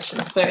advice session.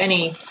 So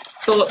any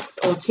thoughts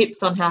or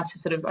tips on how to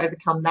sort of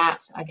overcome that?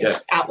 I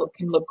guess Outlook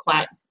can look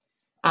quite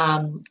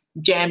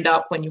jammed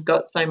up when you've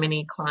got so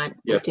many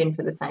clients booked in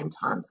for the same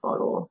time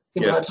slot or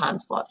similar time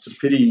slots. It's a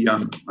pity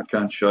I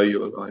can't show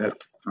you. I have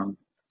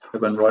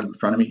one right in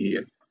front of me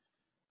here.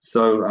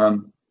 So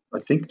I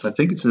think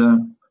it's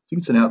an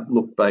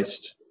Outlook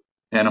based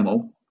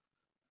animal.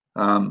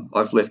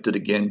 I've left it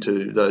again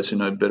to those who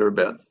know better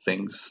about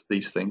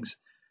these things.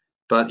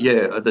 But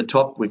at the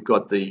top we've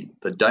got the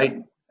date,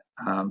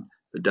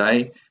 the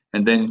day,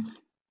 and then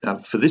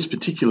for this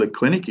particular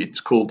clinic, it's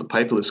called the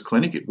Paperless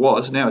Clinic. It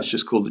was. Now it's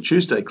just called the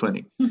Tuesday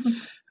Clinic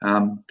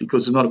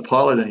because it's not a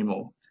pilot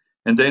anymore.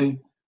 And then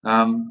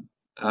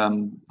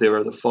there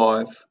are the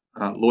 5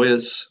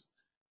 lawyers,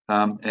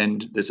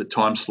 and there's a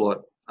time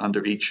slot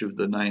under each of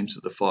the names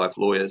of the 5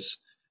 lawyers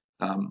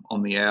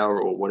on the hour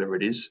or whatever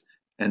it is.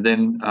 And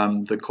then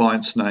the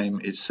client's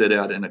name is set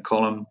out in a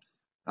column.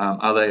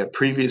 Are they a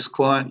previous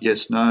client?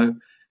 Yes, no.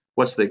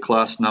 What's their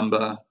class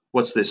number?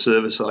 What's their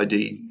service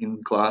ID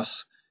in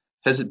class?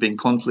 Has it been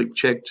conflict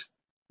checked?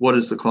 What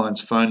is the client's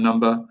phone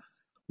number?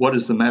 What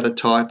is the matter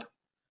type?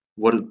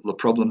 What is the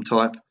problem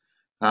type?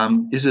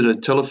 Is it a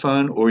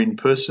telephone or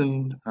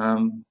in-person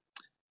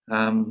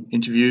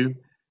interview?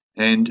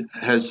 And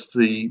has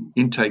the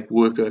intake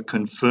worker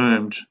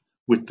confirmed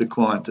with the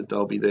client that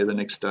they'll be there the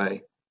next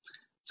day?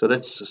 So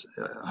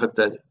I hope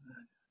that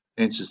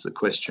answers the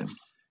question.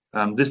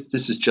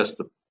 This is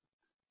just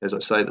as I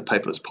say, the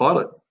Paperless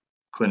Pilot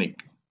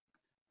Clinic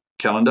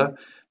calendar,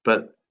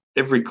 but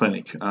every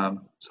clinic.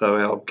 So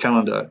our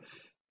calendar,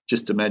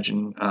 just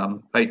imagine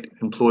 8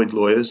 employed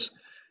lawyers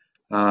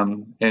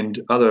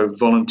and other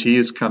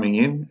volunteers coming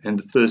in, and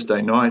the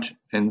Thursday night,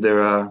 and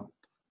there are,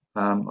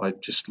 I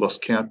just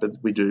lost count, but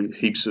we do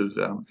heaps of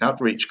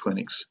outreach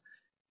clinics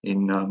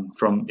in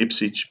from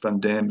Ipswich,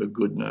 Bundamba,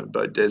 Goodna,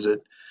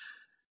 Beaudesert,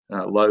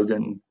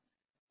 Logan,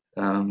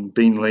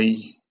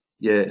 Beenleigh.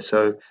 Yeah,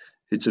 so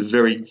it's a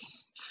very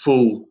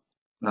full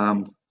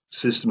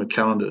system of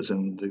calendars,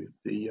 and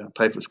the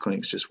Paperless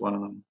Clinic's just one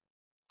of them.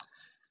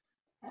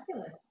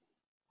 Fabulous.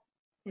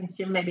 Thanks,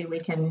 Jim. Maybe we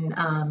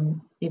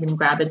can even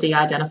grab a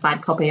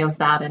de-identified copy of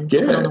that and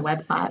put it on the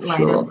website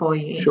later for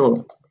you.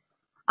 Sure.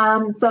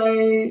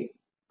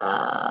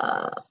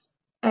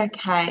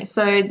 Okay,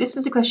 so this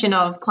is a question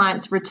of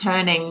clients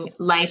returning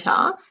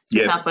later to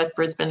South West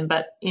Brisbane,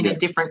 but in a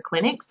different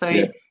clinic.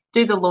 So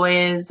do the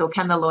lawyers, or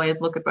can the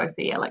lawyers look at both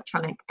the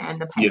electronic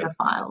and the paper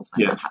files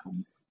when that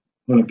happens?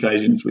 On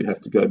occasions, we have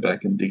to go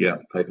back and dig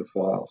out paper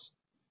files.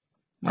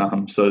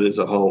 So there's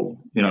a whole,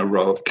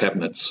 row of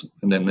cabinets,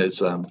 and then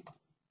there's a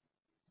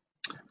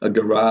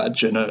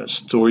garage and a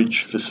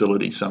storage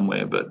facility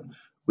somewhere. But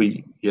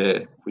we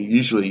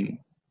usually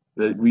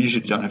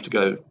don't have to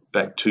go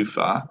back too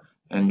far,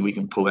 and we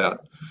can pull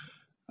out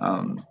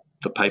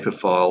the paper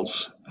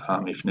files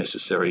if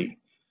necessary.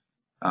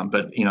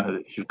 But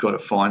you've got to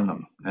find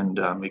them, and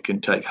it can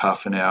take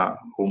half an hour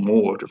or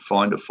more to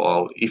find a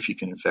file, if you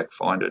can in fact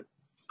find it,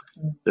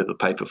 the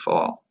paper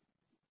file.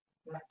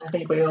 I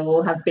think we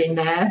all have been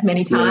there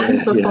many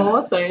times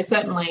before, so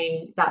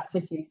certainly that's a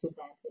huge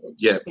advantage.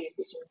 Yeah. The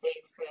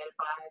efficiencies created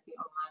by the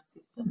online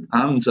system.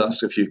 Anne's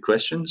asked a few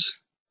questions.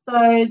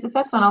 So the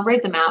first one, I'll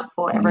read them out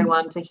for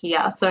everyone to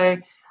hear. So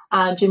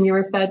Jim, you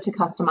referred to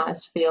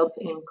customised fields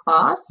in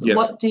class. Yep.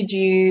 What did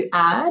you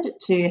add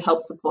to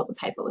help support the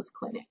paperless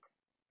clinic?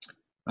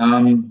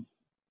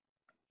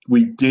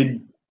 We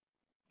did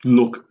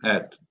look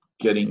at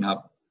getting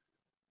up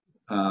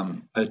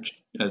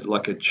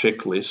like a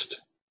checklist,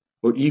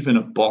 or even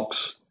a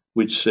box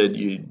which said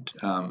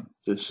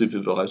the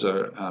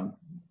supervisor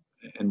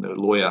and the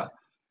lawyer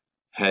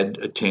had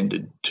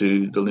attended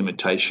to the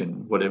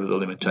limitation, whatever the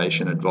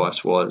limitation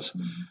advice was.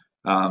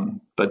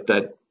 But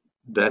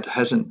that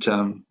hasn't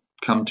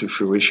come to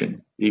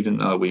fruition, even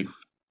though we've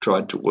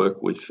tried to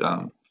work with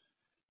the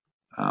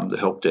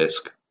help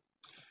desk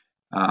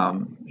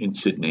in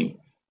Sydney.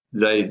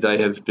 They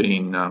have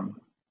been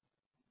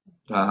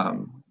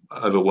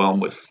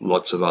overwhelmed with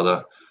lots of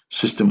other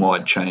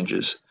system-wide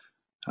changes.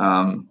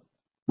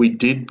 We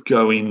did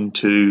go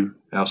into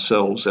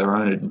ourselves, our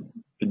own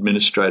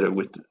administrator,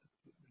 with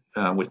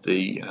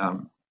the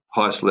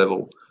highest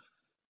level.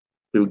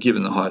 We were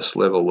given the highest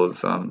level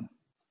of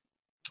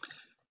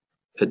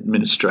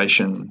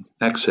administration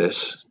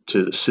access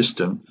to the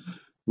system.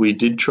 We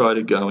did try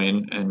to go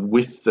in and,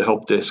 with the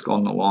help desk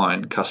on the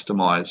line,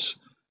 customise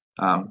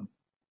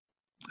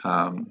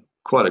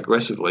quite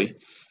aggressively,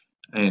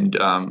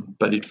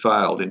 but it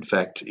failed. In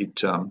fact,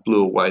 it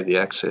blew away the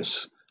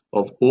access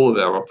of all of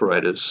our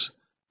operators.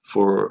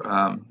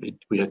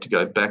 We had to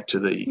go back to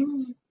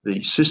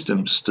the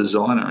systems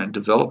designer and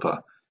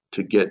developer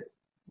to get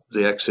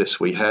the access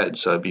we had.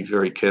 So be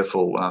very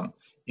careful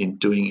in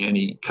doing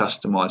any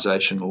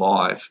customisation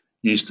live.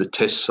 Use the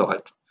test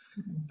site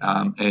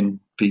and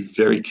be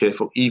very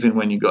careful, even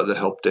when you got the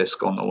help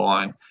desk on the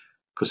line,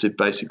 because it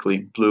basically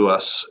blew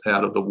us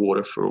out of the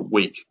water for a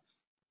week,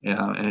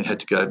 and it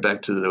had to go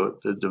back to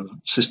the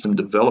system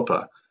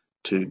developer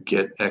to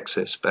get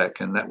access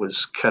back, and that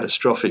was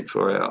catastrophic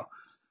for our.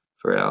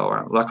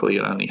 Luckily,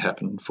 it only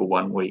happened for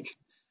 1 week.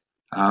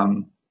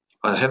 I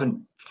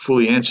haven't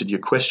fully answered your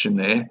question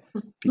there,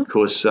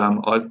 because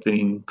I've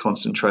been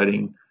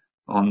concentrating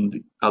on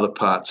the other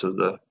parts of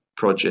the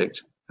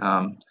project.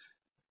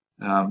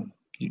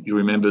 You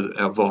remember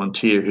our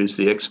volunteer, who's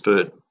the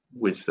expert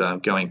with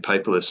going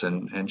paperless,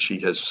 and she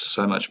has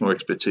so much more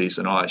expertise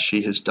than I.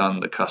 She has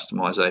done the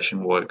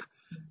customisation work,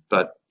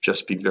 but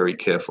just be very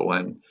careful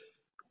and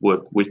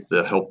work with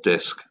the help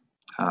desk.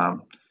 I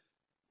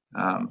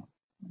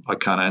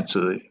can't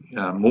answer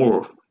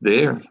more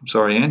there. I'm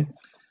sorry, Anne.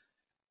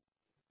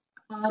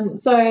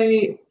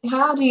 So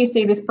how do you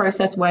see this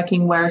process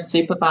working where a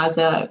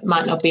supervisor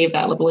might not be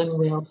available in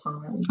real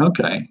time?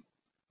 Okay.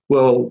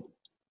 Well,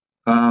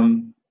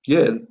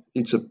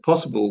 it's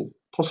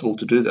possible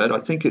to do that. I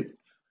think it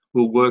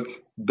will work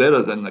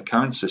better than the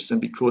current system,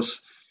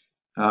 because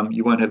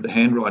you won't have the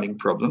handwriting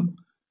problem,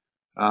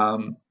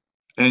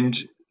 and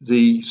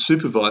the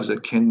supervisor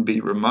can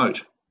be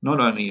remote, not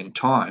only in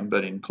time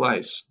but in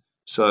place.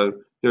 So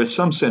there are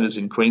some centres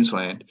in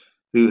Queensland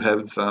who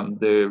have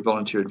their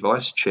volunteer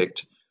advice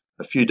checked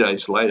a few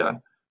days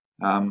later,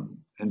 and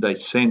they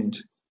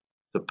send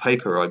the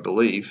paper, I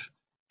believe,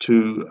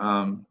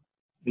 to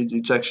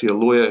it's actually a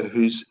lawyer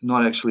who's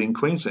not actually in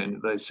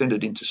Queensland. They send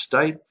it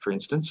interstate, for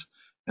instance,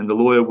 and the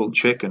lawyer will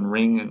check and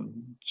ring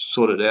and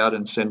sort it out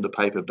and send the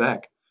paper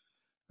back.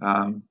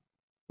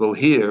 Well,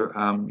 here,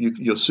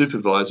 your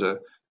supervisor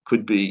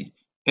could be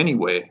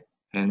anywhere,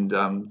 and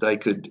they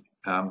could,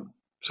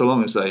 so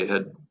long as they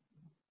had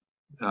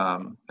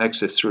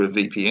access through a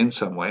VPN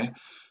somewhere,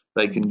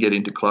 they can get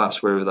into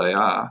class wherever they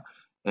are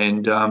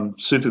and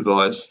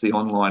supervise the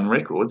online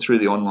record through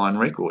the online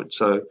record.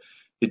 So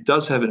it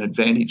does have an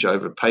advantage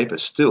over paper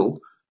still,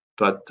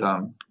 but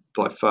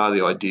by far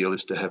the ideal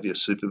is to have your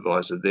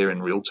supervisor there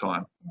in real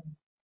time.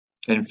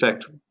 And in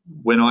fact,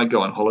 when I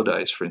go on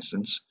holidays, for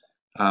instance,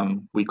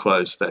 we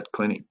close that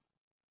clinic.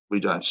 We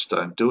just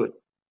don't do it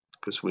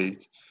because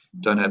we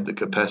don't have the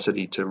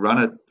capacity to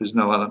run it. There's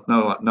no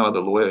other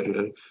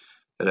lawyer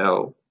at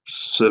our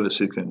service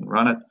who can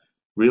run it,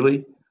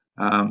 really.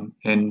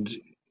 And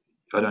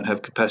I don't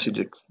have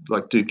capacity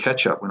to do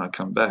catch up when I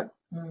come back.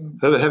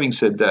 Having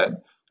said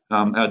that,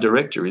 our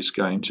director is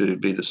going to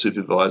be the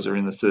supervisor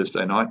in the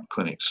Thursday night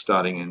clinic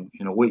starting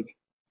in a week.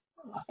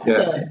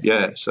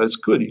 Yeah. So it's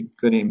good. You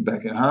get him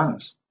back in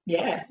harness.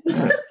 Yeah.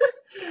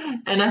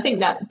 And I think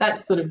that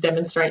sort of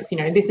demonstrates,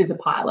 this is a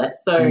pilot,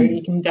 so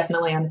you can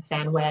definitely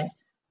understand where,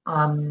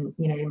 you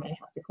may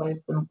have to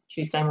close the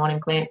Tuesday morning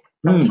clinic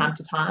from time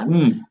to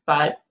time,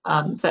 but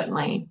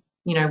certainly,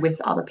 with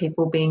other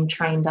people being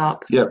trained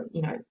up,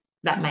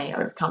 that may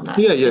overcome that.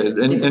 Yeah.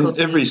 And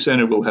every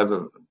centre will have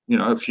a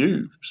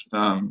few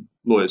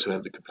lawyers who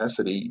have the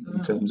capacity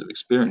in terms of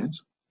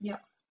experience.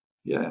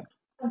 Yeah.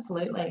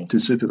 Absolutely. To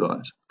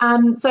supervise.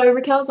 So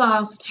Raquel's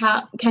asked,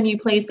 can you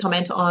please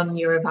comment on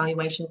your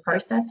evaluation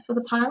process for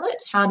the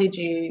pilot? How did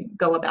you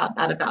go about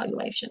that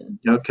evaluation?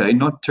 Okay,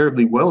 not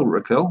terribly well,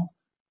 Raquel.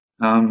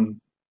 I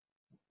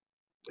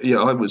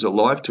was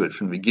alive to it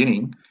from the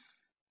beginning,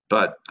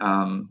 but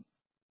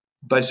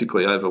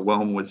basically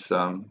overwhelmed with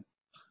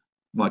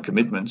my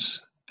commitments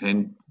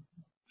and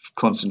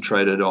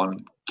concentrated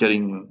on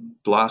getting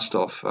blast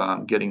off,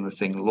 getting the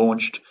thing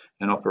launched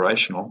and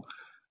operational.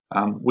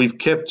 We've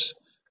kept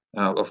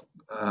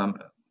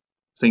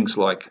things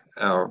like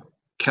our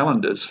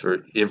calendars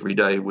for every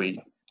day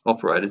we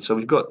operated, so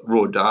we've got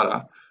raw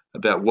data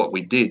about what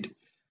we did,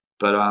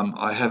 but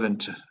I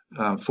haven't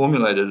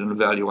formulated an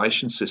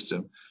evaluation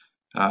system.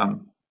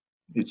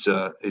 It's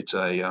a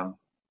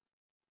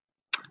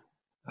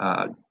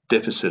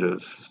deficit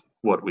of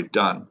what we've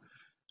done.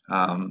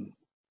 The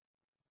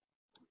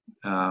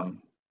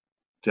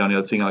only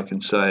other thing I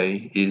can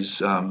say is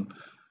that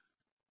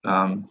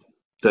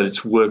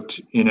it's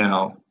worked in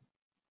our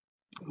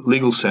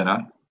legal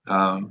centre,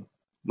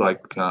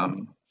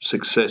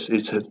 success.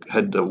 It's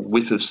had the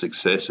whiff of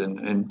success,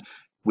 and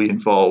we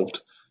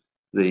involved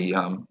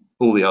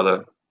all the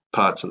other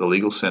parts of the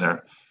legal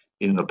centre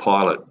in the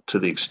pilot to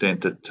the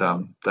extent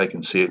that they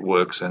can see it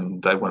works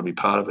and they want to be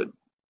part of it.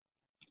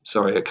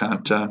 Sorry, I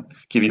can't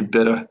give you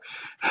better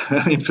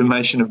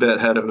information about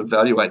how to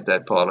evaluate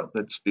that pilot.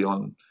 It's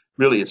beyond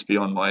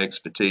my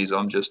expertise.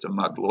 I'm just a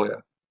mug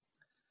lawyer.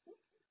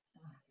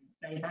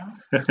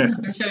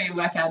 I'm sure you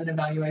work out an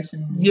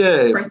evaluation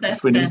process.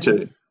 If we need to.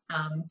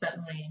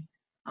 Certainly,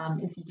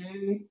 if you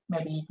do,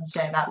 maybe you can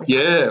share that with us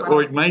as well,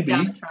 or it may be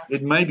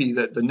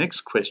that the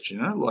next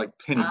questioner, like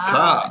Penny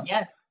Carr.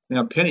 Yes.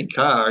 Now, Penny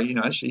Carr,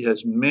 she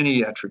has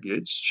many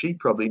attributes. She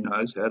probably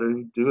knows how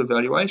to do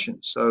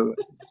evaluations. So,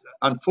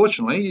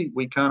 unfortunately,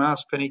 we can't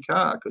ask Penny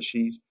Carr because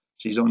she's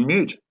on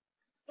mute.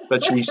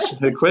 But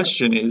her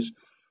question is,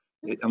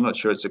 I'm not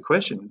sure it's a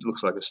question. It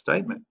looks like a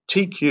statement.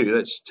 TQ,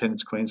 that's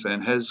Tenants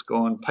Queensland, has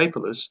gone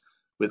paperless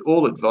with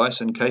all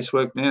advice and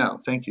casework now.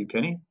 Thank you,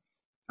 Penny.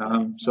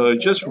 So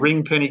just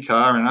ring Penny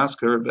Carr and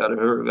ask her about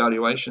her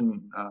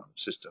evaluation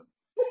system.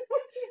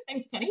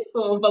 Thanks, Penny,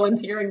 for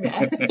volunteering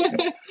there.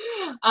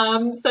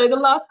 So the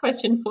last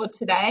question for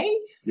today,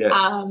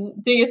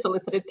 do your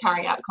solicitors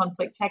carry out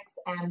conflict checks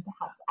and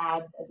perhaps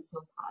add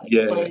additional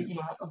parties? So,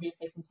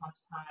 obviously from time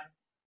to time,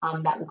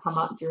 that will come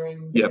up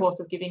during the course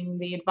of giving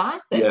the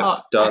advice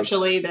that,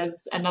 actually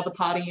there's another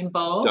party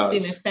involved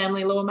in this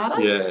family law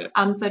matter.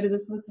 So do the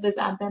solicitors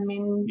add them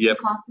in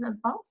classes as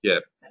well?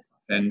 Yeah.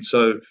 And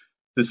so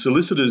the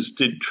solicitors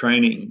did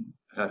training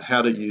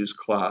how to use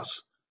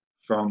class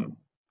from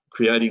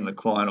creating the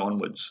client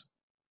onwards.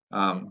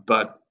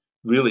 But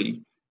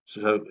really,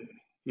 so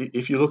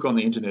if you look on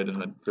the internet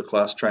and the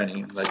class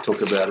training, they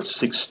talk about a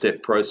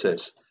 6-step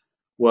process.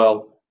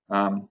 Well,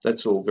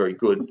 that's all very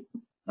good.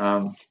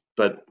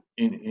 But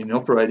in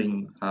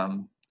operating,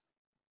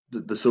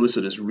 the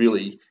solicitors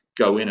really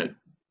go in it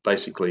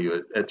basically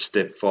at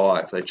step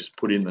 5. They just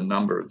put in the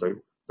number of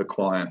the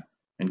client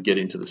and get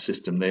into the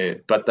system there.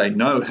 But they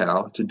know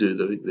how to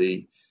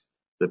do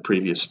the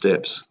previous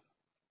steps.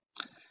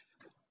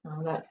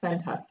 Oh, that's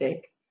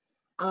fantastic.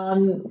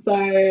 So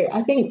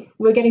I think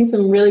we're getting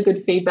some really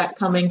good feedback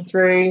coming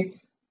through.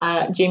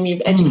 Jim,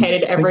 you've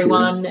educated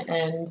everyone,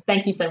 and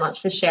thank you so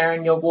much for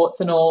sharing your warts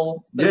and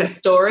all sort of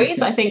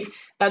stories. I think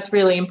that's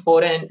really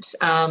important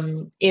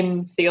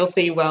in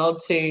CLC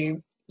world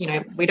to,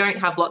 we don't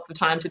have lots of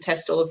time to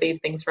test all of these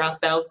things for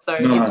ourselves. So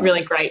it's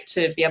really great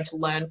to be able to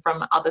learn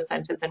from other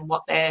centres and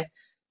what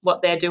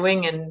they're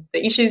doing and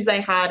the issues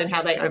they had and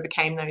how they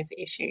overcame those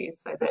issues,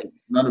 so that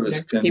none of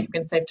us people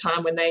can save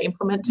time when they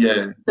implement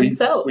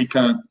themselves. We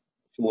can't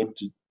afford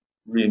to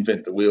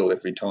reinvent the wheel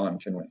every time,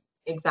 can we?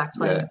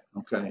 Exactly. Yeah.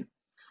 Okay.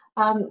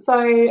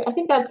 So I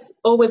think that's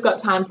all we've got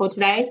time for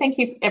today. Thank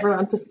you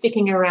everyone for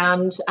sticking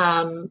around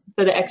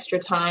for the extra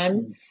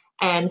time.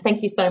 And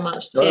thank you so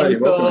much, Jim,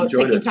 for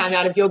taking time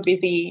out of your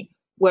busy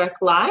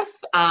work life.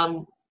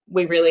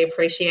 We really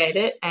appreciate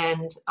it.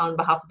 And on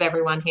behalf of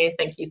everyone here,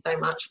 thank you so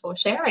much for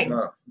sharing.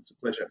 Oh, it's a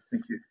pleasure.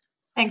 Thank you.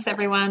 Thanks,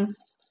 everyone.